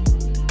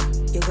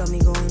 You got me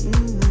going,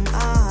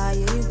 yeah,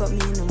 you got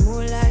me in the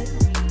moonlight.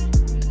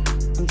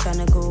 I'm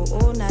tryna go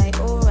all night,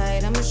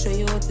 alright, I'ma show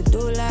you what to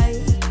do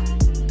like.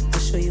 I'll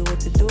show you what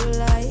to do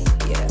like,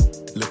 yeah.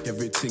 Look,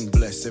 everything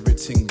blessed.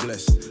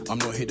 I'm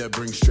not here to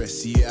bring stress,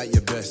 see it at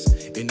your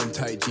best. In them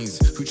tight jeans,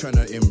 who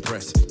tryna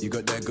impress? You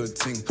got that good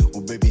thing,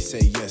 oh baby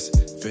say yes.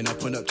 Fin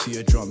up and up to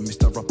your drum,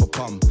 Mr. Rapper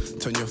Pum.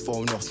 Turn your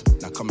phone off,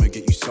 now come and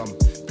get you some.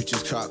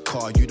 Bitches track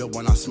car, you the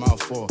one I smile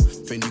for.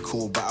 Fendi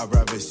cool, but I'd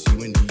rather see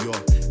you in New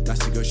York.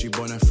 That's the girl, she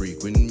wanna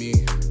freak with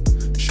me.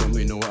 Show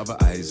me no other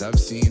eyes I've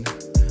seen.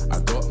 I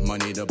got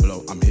money to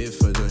blow, I'm here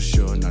for the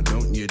show. Now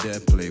don't you dare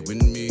play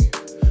with me.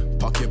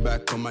 Park your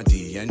back on my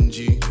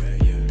DNG.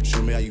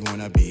 Show me how you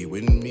wanna be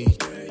with me.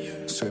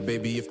 Swear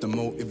baby, if the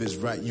motive is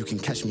right, you can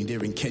catch me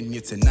there in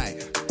Kenya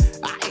tonight.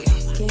 Aye.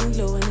 Skin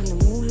glowing in the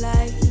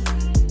moonlight.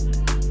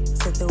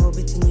 Set the world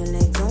between your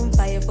legs on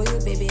fire for you,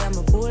 baby, I'm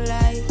a fool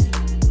like.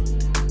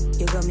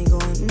 You got me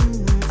going,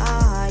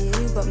 yeah,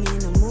 you got me in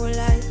the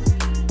moonlight.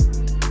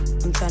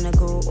 I'm tryna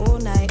go all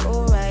night,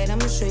 alright,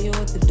 I'ma show you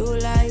what to do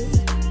like.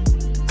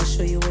 I'll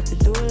show you what to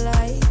do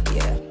like,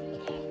 yeah.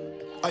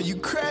 Are you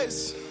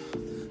crazy?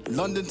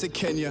 London to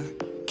Kenya,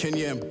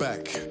 Kenya and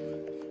back.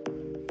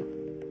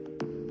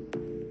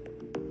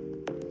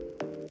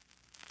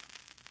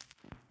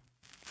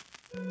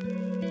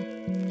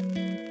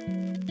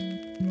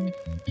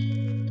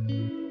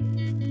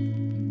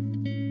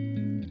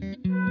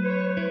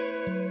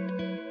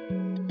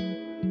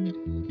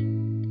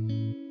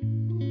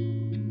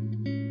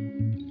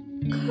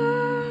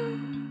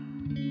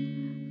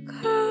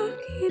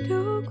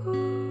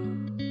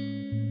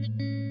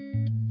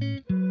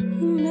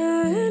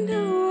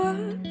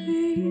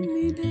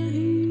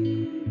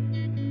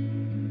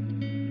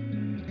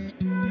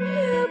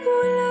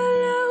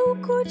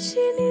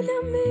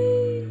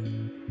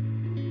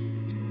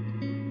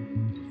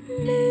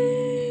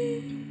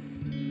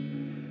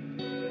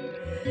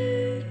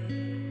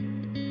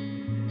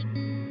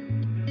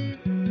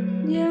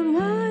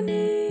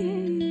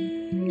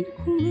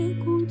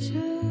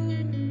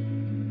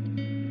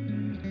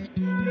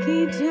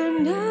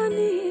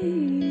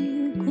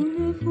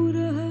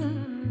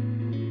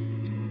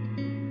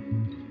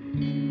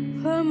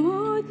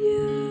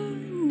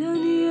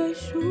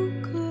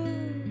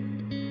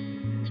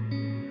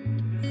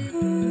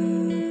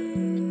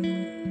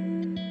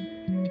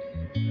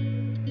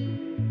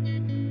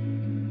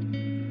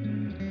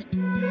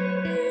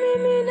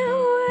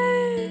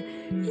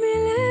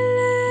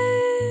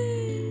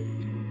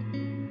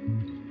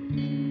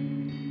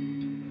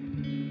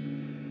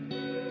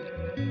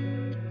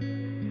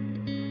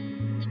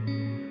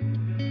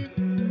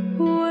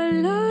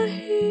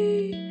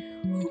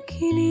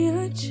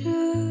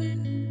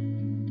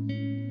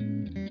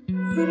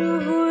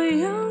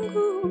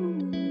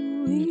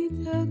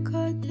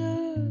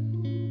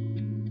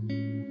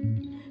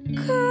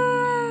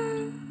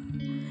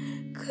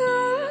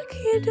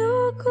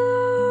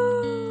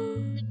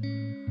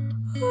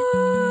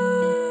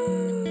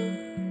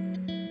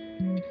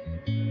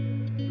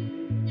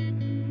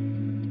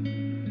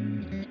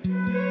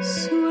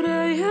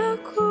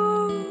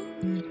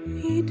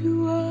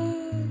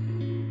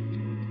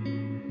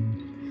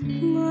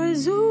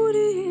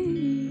 Mazuri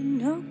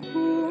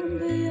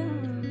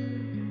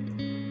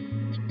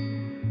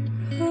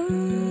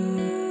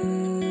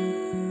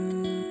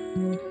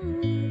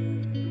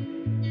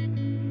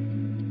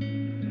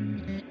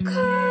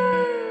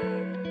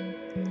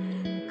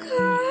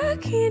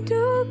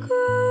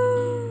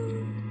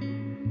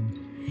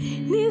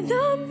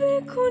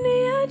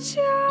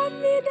kucha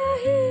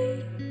midahi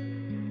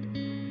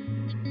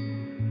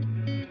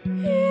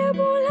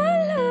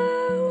Yebulala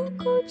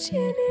uko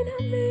chini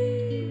nami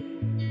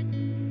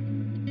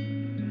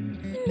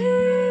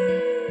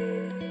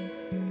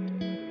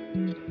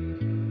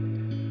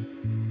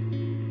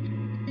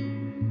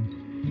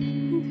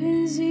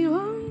Mpenzi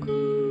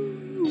wangu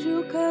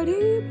njoo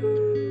karibu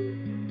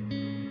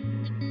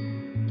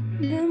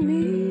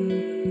nami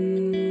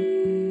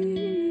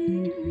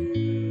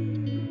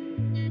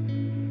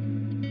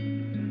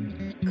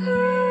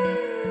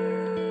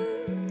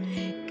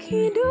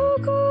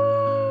kidogo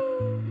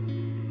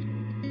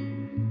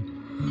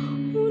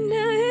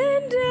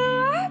unaenda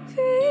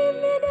wapi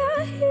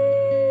midahi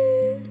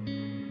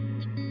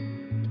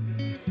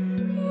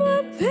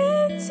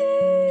mapenzi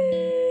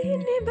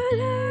ni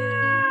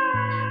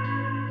balaa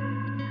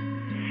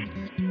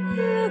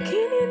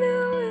lakini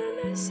nawe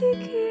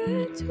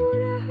nasikia tu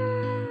raha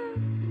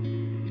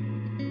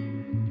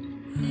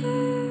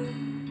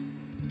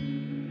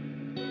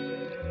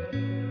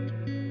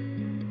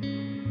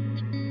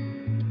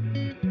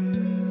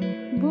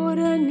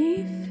bora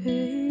nife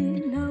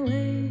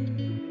nawe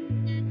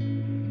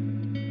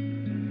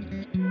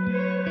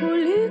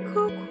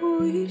kuliko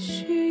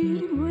kuishi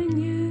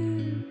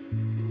mwenyewe.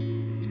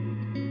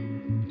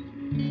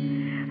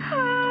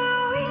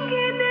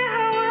 Wengine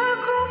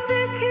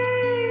hawakufiki,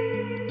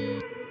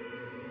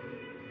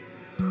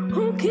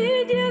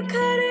 ukija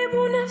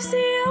karibu nafsi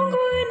yangu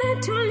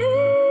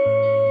inatulia.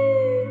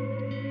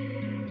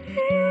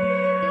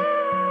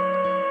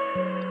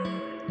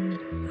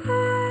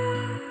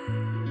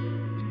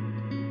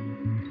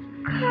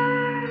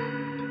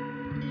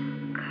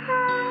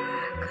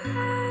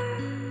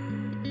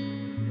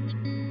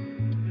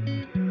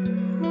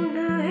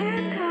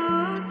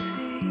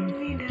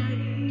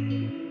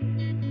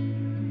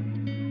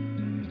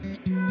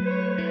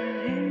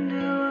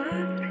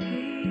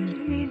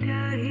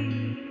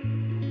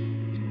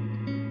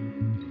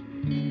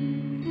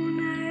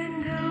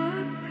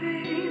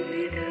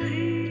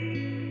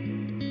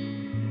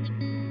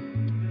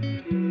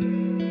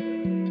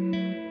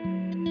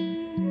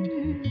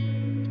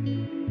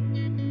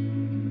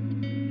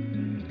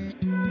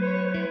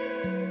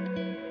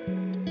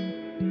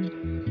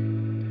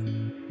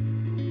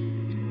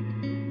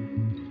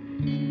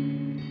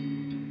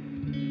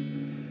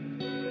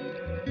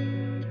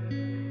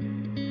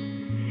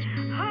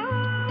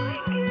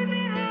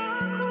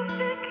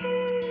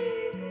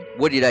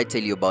 What did I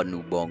tell you about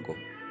New Bongo?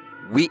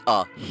 We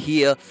are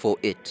here for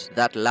it.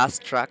 That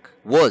last track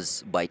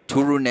was by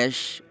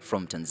Turunesh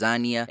from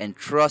Tanzania, and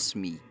trust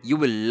me, you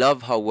will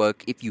love her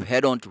work if you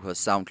head on to her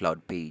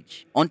SoundCloud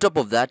page. On top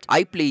of that,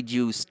 I played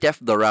you Steph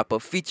the Rapper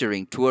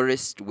featuring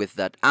Tourist with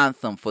that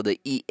anthem for the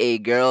EA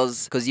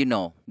girls, cause you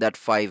know, that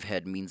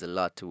 5-head means a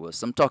lot to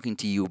us. I'm talking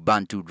to you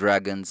Bantu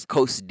Dragons,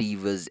 Coast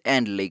Divas,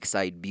 and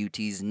Lakeside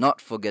Beauties, not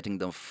forgetting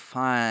the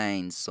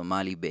fine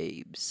Somali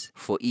babes.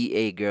 For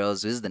EA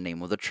girls is the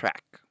name of the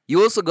track.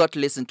 You also got to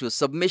listen to a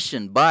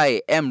submission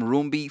by M.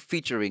 Rumbi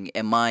featuring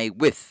MI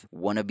with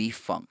Wannabe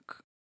Funk.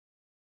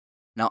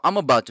 Now, I'm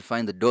about to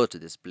find the door to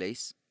this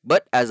place,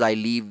 but as I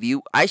leave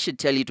you, I should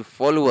tell you to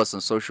follow us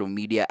on social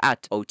media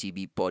at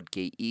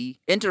Otbpodke,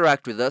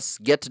 interact with us,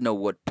 get to know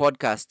what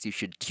podcasts you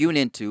should tune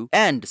into,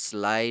 and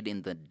slide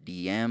in the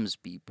DMs,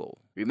 people.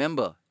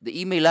 Remember,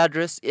 the email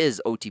address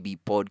is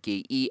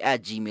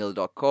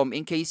otbpodke@gmail.com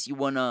in case you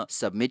want to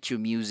submit your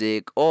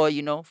music or,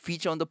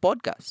 feature on the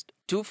podcast.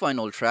 2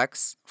 final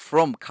tracks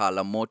from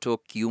Kalamoto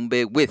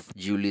Kiumbe with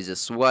Julius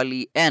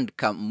Aswali, and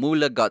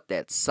Kamula got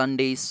that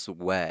Sunday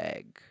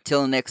swag.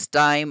 Till next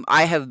time,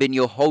 I have been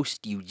your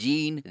host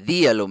Eugene,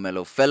 the Yellow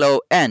Mellow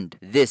Fellow, and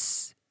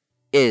this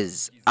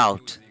is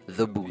Out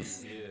the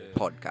Booth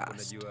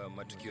podcast. Unajua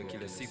matukio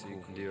kila siku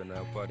ndio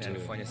nayopata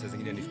yanifanya saa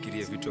zingine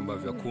nifikirie vitu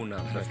ambavyo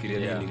hakuna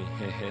nafikiria nini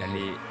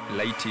yani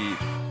laiti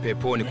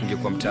peponi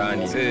kungekuwa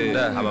mtaani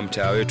ama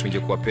mtaa wetu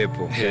ungekuwa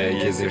pepo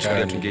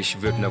ingewezekana tungeishi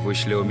vile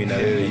tunavyoishi leo mimi na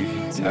wewe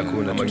hivi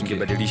hakuna kama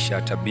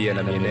tungebadilisha tabia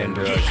na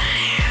mienendo yote.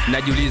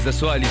 Najiuliza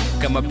swali,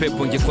 kama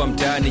pepo ingekuwa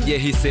mtaani, je,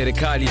 hii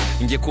serikali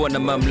ingekuwa na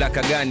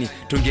mamlaka gani?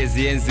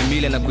 Tungezienzi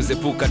mila na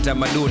kuzepuka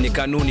tamaduni,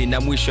 kanuni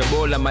na mwisho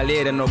bora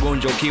malaria na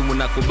ugonjwa ukimwi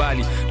na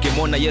kubali.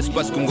 Ukimwona Yesu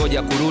pas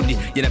kungoja kurudi,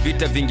 jina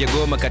vita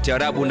vingegoma kati ya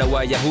Arabu na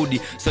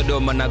Wayahudi,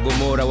 Sodoma na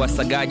Gomora,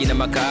 wasagaji na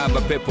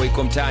makaaba, pepo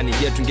iko mtaani.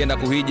 Je, tungeenda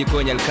kuhiji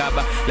kwenye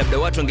Al-Kaaba? Labda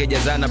watu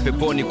wangejazana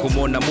peponi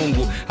kumwona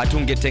Mungu,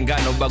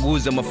 hatungetengana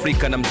ubaguzi wa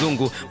Afrika na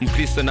mzungu,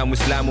 Mkristo na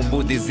Muislamu,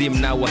 Buddhism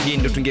na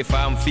Wahindu,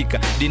 tungefahamu fika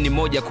dini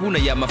moja kuna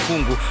ya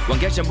mafungu.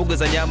 Wangeacha mbuga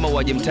za nyama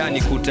waje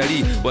mtani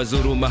kutalii,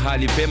 wazuru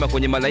mahali pema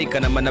kwenye malaika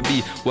na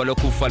manabii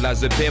walokufa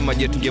lazwe pema.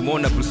 Je,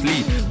 tungemwona Bruce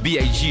Lee,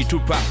 B.I.G,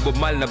 Tupac, Bob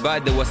Marley na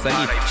baadhi ya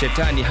wasanii.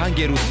 Shetani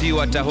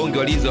hangeruhusiwa hata honge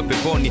walizo wa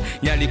peponi.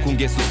 Nyali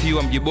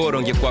kungesusiwa, mji bora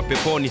ungekuwa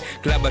peponi.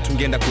 Klaba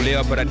tungeenda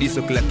kulewa,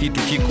 paradiso kila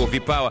kitu kiko,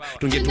 vipawa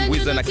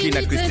tungetumbuiza na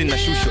kina Christina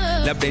Shusho.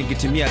 Labda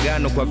ingetimia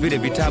gano kwa vile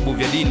vitabu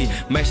vya dini.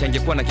 Maisha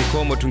ingekuwa na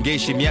kikomo,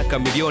 tungeishi miaka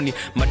milioni.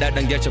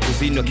 Madada angeacha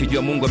kuzini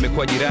wakijua Mungu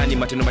amekuwa jirani.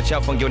 Matendo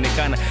machafu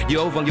angeonekana,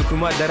 Yehova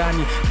angekuwa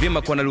hadharani.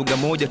 Vyema kwa na lugha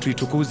moja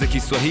tuitukuze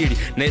Kiswahili.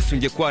 Na Yesu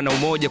ingekuwa na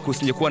umoja,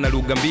 kusingekuwa na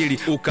lugha mbili.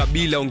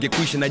 Ukabila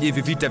ungekwisha na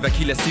hivi vita vya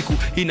kila siku.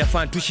 Hii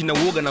inafaa tuishi na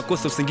uoga na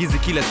kosa usingizi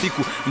kila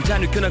siku.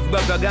 Mtani ukiona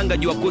vibao vya ganga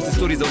jua kosi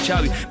stories za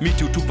uchawi.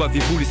 Miti utupa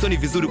vivuli, so ni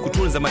vizuri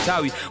kutunza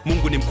matawi.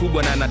 Mungu ni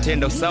mkubwa na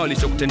anatenda usawa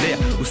alichokutendea.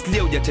 Usilie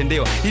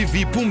hujatendewa,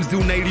 hivi pumzi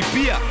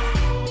unailipia.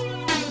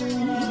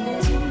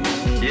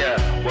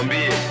 Yeah,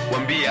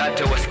 wambie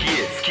hata wasikie,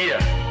 sikia.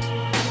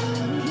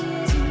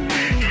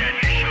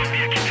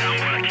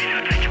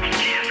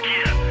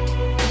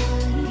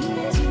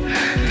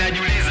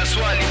 Najiuliza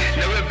swali,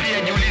 na wewe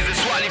pia jiulize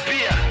swali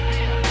pia.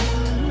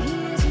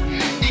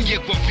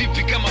 Ingekuwa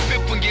vipi kama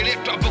pepo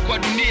ingeletwa hapa kwa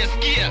dunia,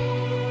 sikia.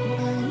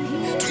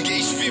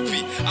 Tungeishi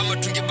vipi ama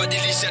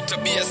tungebadilisha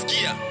tabia,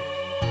 sikia.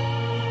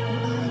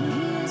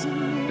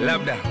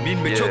 Labda mimi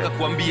nimechoka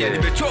kuambia,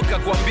 nimechoka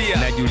kuambia.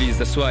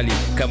 Najiuliza swali,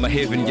 kama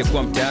heaven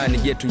ingekuwa mtaani,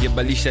 je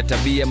tungebadilisha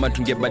tabia ama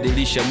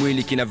tungebadilisha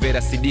mwili? Kina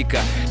Vera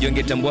Sidika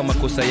yangetambua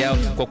makosa yao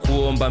kwa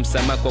kuomba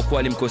msamaha kwa kuwa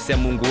alimkosea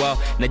Mungu wao.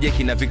 Na je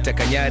kina Victor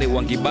Kanyare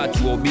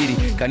wangibaki wahubiri?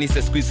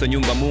 Kanisa siku hizo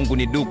nyumba Mungu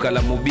ni duka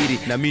la mhubiri.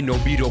 Na mimi na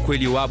ubiri wa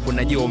kweli wapo,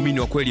 na je waamini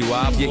wa kweli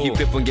wapo? Je hii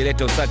pepo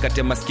ingeleta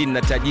usakate maskini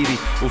na tajiri?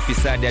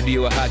 Ufisadi adui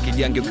wa haki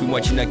jange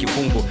kumwa chini ya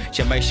kifungo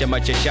cha maisha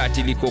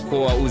machashati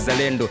likokoa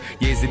uzalendo.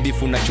 Yezi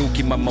bifu na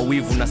chuki, mama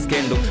wivu na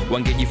skendo.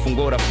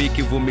 Wangejifungua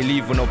rafiki,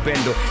 vumilivu na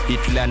upendo.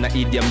 Hitler na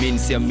Idi Amin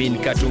siamini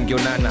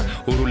katungeonana.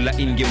 Urula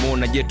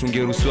ingemona, je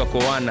tungeruhusiwa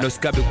kuoana?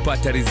 Nosikabe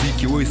kupata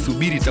riziki, wewe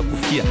subiri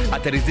itakufikia.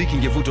 Hata riziki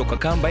ingevutwa kwa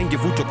kamba,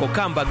 ingevutwa kwa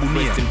kamba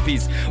gunia. Rest in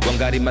peace,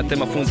 wangari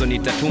matema funzo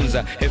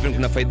nitatunza. Heaven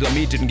kuna faidwa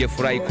miti,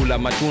 tungefurahi kula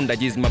matunda.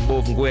 Jizi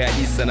mabovu, ngoe ya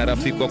Isa na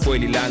rafiki wa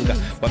kweli langa.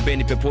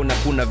 Wambeni pepona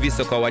kuna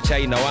visa kwa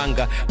wachai na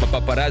wanga.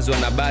 Mapaparazi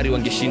wanabari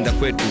wangeshinda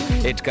kwetu.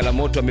 Eti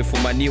Kalamoto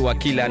amefumaniwa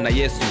kila na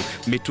Yesu.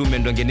 Mitume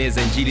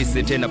ndongeneza injili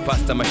tena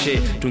pasta mashe.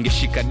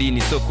 Tungeshika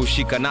dini so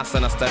kushika nasa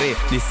na starehe.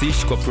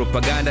 Nisiishi kwa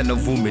propaganda na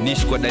uvume,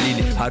 niishi kwa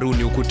dalili.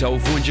 Haruni ukuta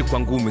uvunji kwa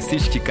ngumi,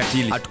 siishi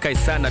kikatili. Hatukai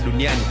sana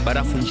duniani,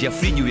 barafu njia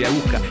friji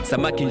uyauka.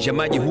 Samaki nje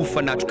maji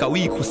hufa na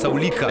hatukawii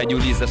kusaulika.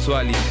 Najiuliza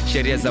swali,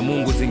 sheria za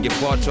Mungu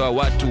zingefuatwa,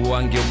 watu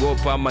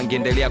wangeogopa ama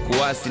ngeendelea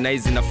kuasi? Na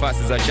hizi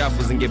nafasi za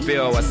chafu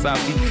zingepewa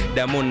wasafi?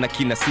 Diamond na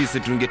kina sisi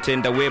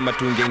tungetenda wema,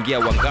 tungeingia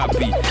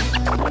wangapi?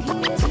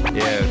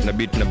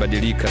 Tunabidi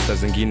tunabadilika, saa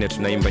zingine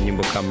tunaimba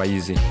nyimbo kama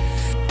hizi.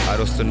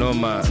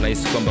 Arostonoma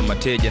nahisi kwamba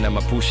mateja na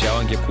mapusha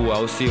wangekuwa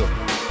au sio?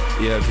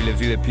 Vile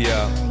vile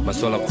pia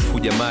masuala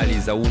kufuja mali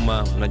za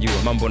umma, unajua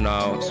mambo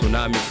na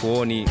tsunami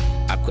fuoni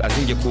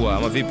azingekuwa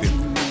ama vipi?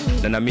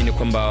 Na naamini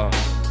kwamba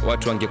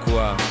watu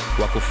wangekuwa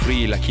wako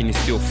free, lakini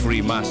sio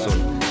free muscle.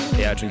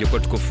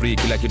 Tungekuwa tuko free,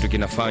 kila kitu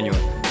kinafanywa,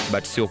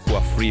 but sio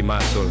kuwa free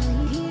muscle.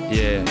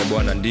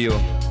 Bwana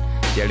ndio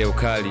ya leo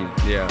kali.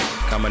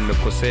 Kama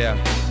nimekosea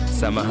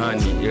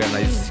samahani, ila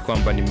nahisi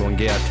kwamba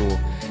nimeongea tu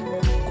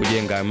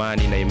kujenga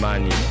amani na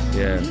imani.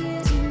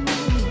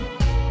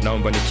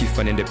 Naomba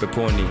nikifa niende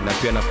peponi, na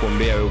pia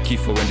nakuombea wewe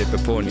ukifa uende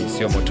peponi,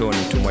 sio motoni.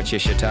 Tumwachie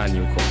shetani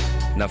huko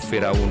na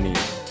Firauni.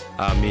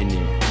 Amini,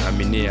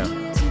 aminia.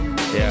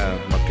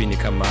 Mapini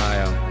kama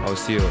haya au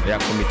sio?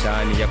 Yako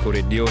mitaani, yako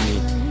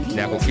redioni,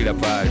 na yako kila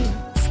pahali.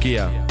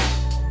 Sikia,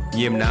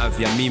 nyie mna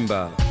afya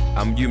mimba,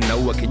 amjui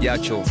mnaua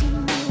kijacho.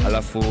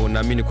 Alafu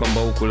naamini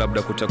kwamba huku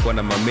labda kutakuwa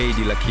na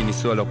mameidi, lakini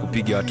sio la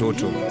kupiga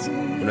watoto.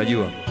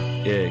 Unajua?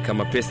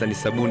 Kama pesa ni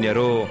sabuni ya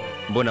roho,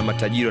 mbona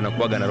matajiri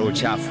wanakuaga na roho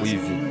chafu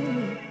hivi?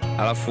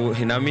 Alafu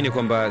naamini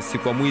kwamba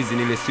siku ya mwizi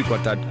ni ile siku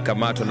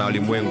atakamatwa na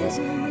walimwengu.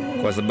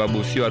 Kwa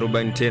sababu sio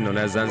 40 tena,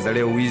 unaweza anza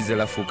leo wizi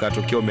alafu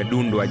katokea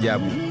umedundwa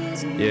ajabu.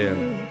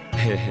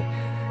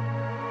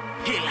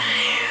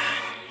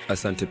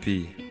 Asante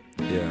P.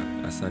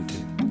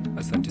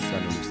 Asante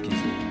sana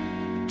msikizi.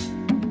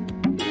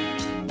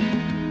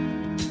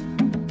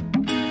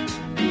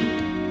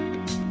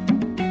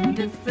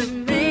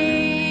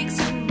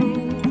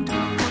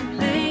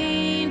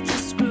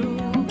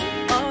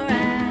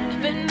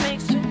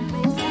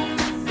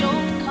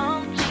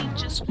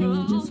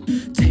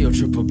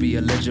 Triple be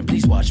a legend,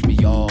 please watch me,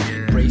 y'all.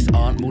 Brace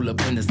Aunt Mula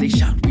Benders, they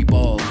shout, we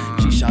ball.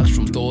 G-Shocks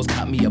from stores,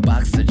 caught me a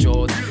box of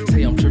Jaws.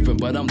 Say I'm tripping,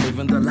 but I'm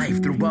living the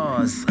life through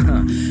bars.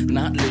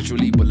 Not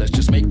literally, but let's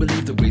just make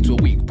believe the grades were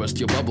weak. Burst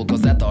your bubble,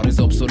 cause that thought is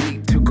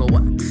obsolete. To go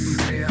up,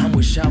 I'm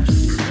with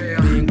shops.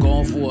 Been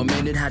gone for a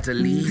minute, had to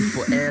leave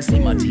for air. Say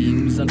my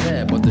team's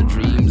unfair, but the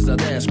dreams are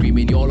there.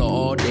 Screaming YOLO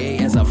all day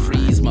as I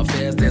freeze my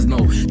fares. There's no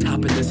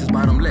topping, this is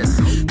bottomless.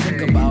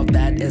 Think about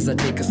that as I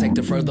take a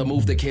sector further.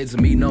 Move the kids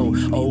and me, no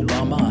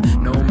Obama,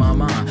 no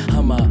mama.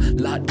 I'm a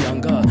lot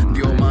younger,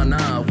 Dio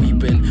mana. We've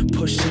been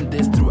pushing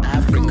this through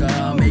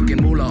Africa.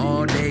 Making moolah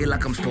all day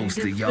like I'm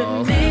supposed to,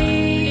 y'all. For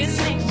me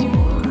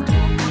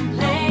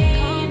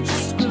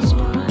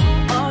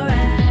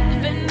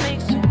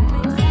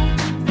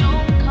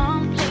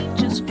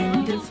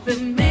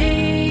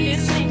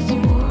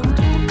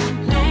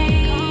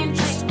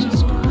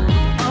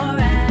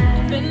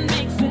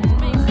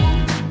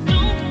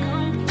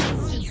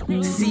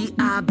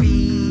I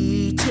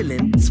be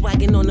chillin',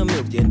 swaggin' on a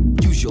million.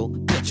 Usual,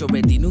 bet you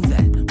already knew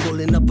that.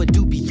 Rollin' up a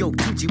doobie, yo,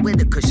 Tucci, where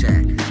the kush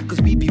at?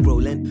 Cause we be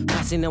rollin',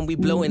 passin' and we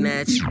blowin'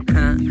 at you,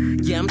 huh?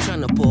 Yeah, I'm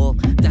tryna ball,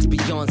 that's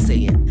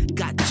Beyoncein'.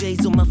 Got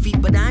J's on my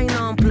feet, but I ain't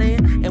on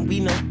playin'. And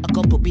we know a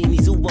couple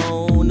beanies who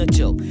wanna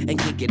chill and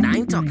kick it. I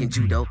ain't talking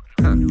judo,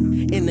 huh?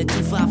 In the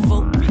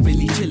 254, we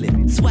really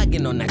chillin',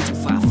 swaggin' on that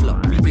 25 flow,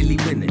 we really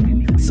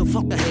winnin'. So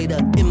fuck a hater,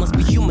 it must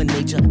be human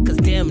nature. Cause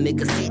damn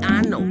nigga, see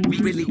I know, we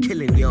really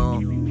killin'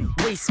 y'all.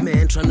 Waste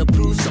man, tryna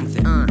prove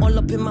something. All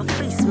up in my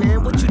face,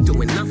 man. What you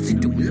doing? Nothing.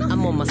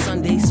 I'm on my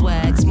Sunday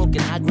swag,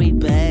 smoking high grade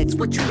bags.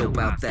 What you know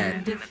about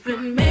that?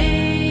 Different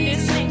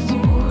makes me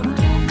move.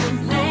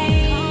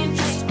 Complain,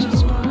 just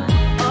move.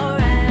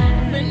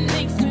 Alright. Different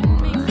makes me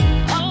move.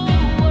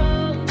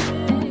 Oh,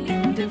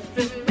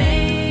 different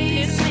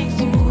makes me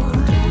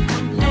move.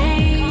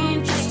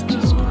 Complain, just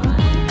move.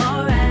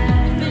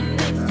 Alright. Different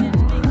makes me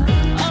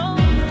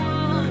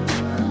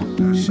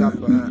move.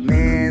 Shopper,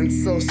 man,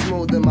 so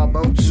smooth in my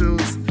boat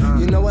shoes.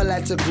 You know I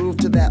like to groove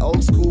to that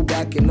old school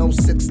back in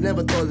 06.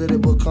 Never thought that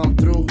it would come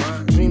through.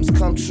 Dreams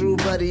come true,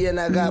 buddy, and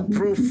I got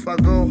proof. I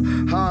go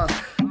hard,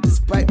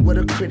 despite what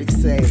the critics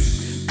say.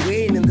 We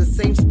ain't in the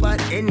same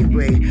spot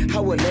anyway.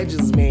 How are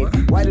legends made?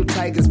 Why do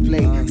tigers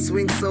play?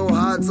 Swing so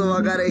hard, so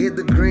I gotta hit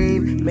the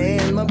green.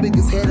 Man, my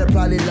biggest hater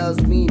probably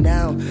loves me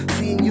now.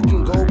 Seeing you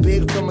can go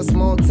big from a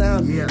small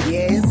town. Yeah,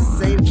 it's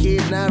the same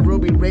kid,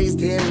 Nairobi raised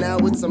him. Now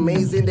it's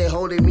amazing, they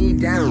holding me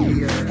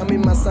down. I'm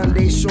in my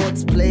Sunday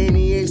shorts, playing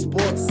EA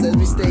Sports. Says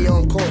we stay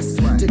on course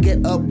to get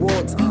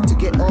awards, to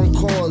get on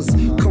calls.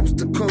 Coast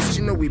to coast,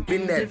 you know we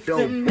been that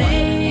dope.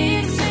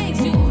 Makes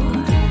me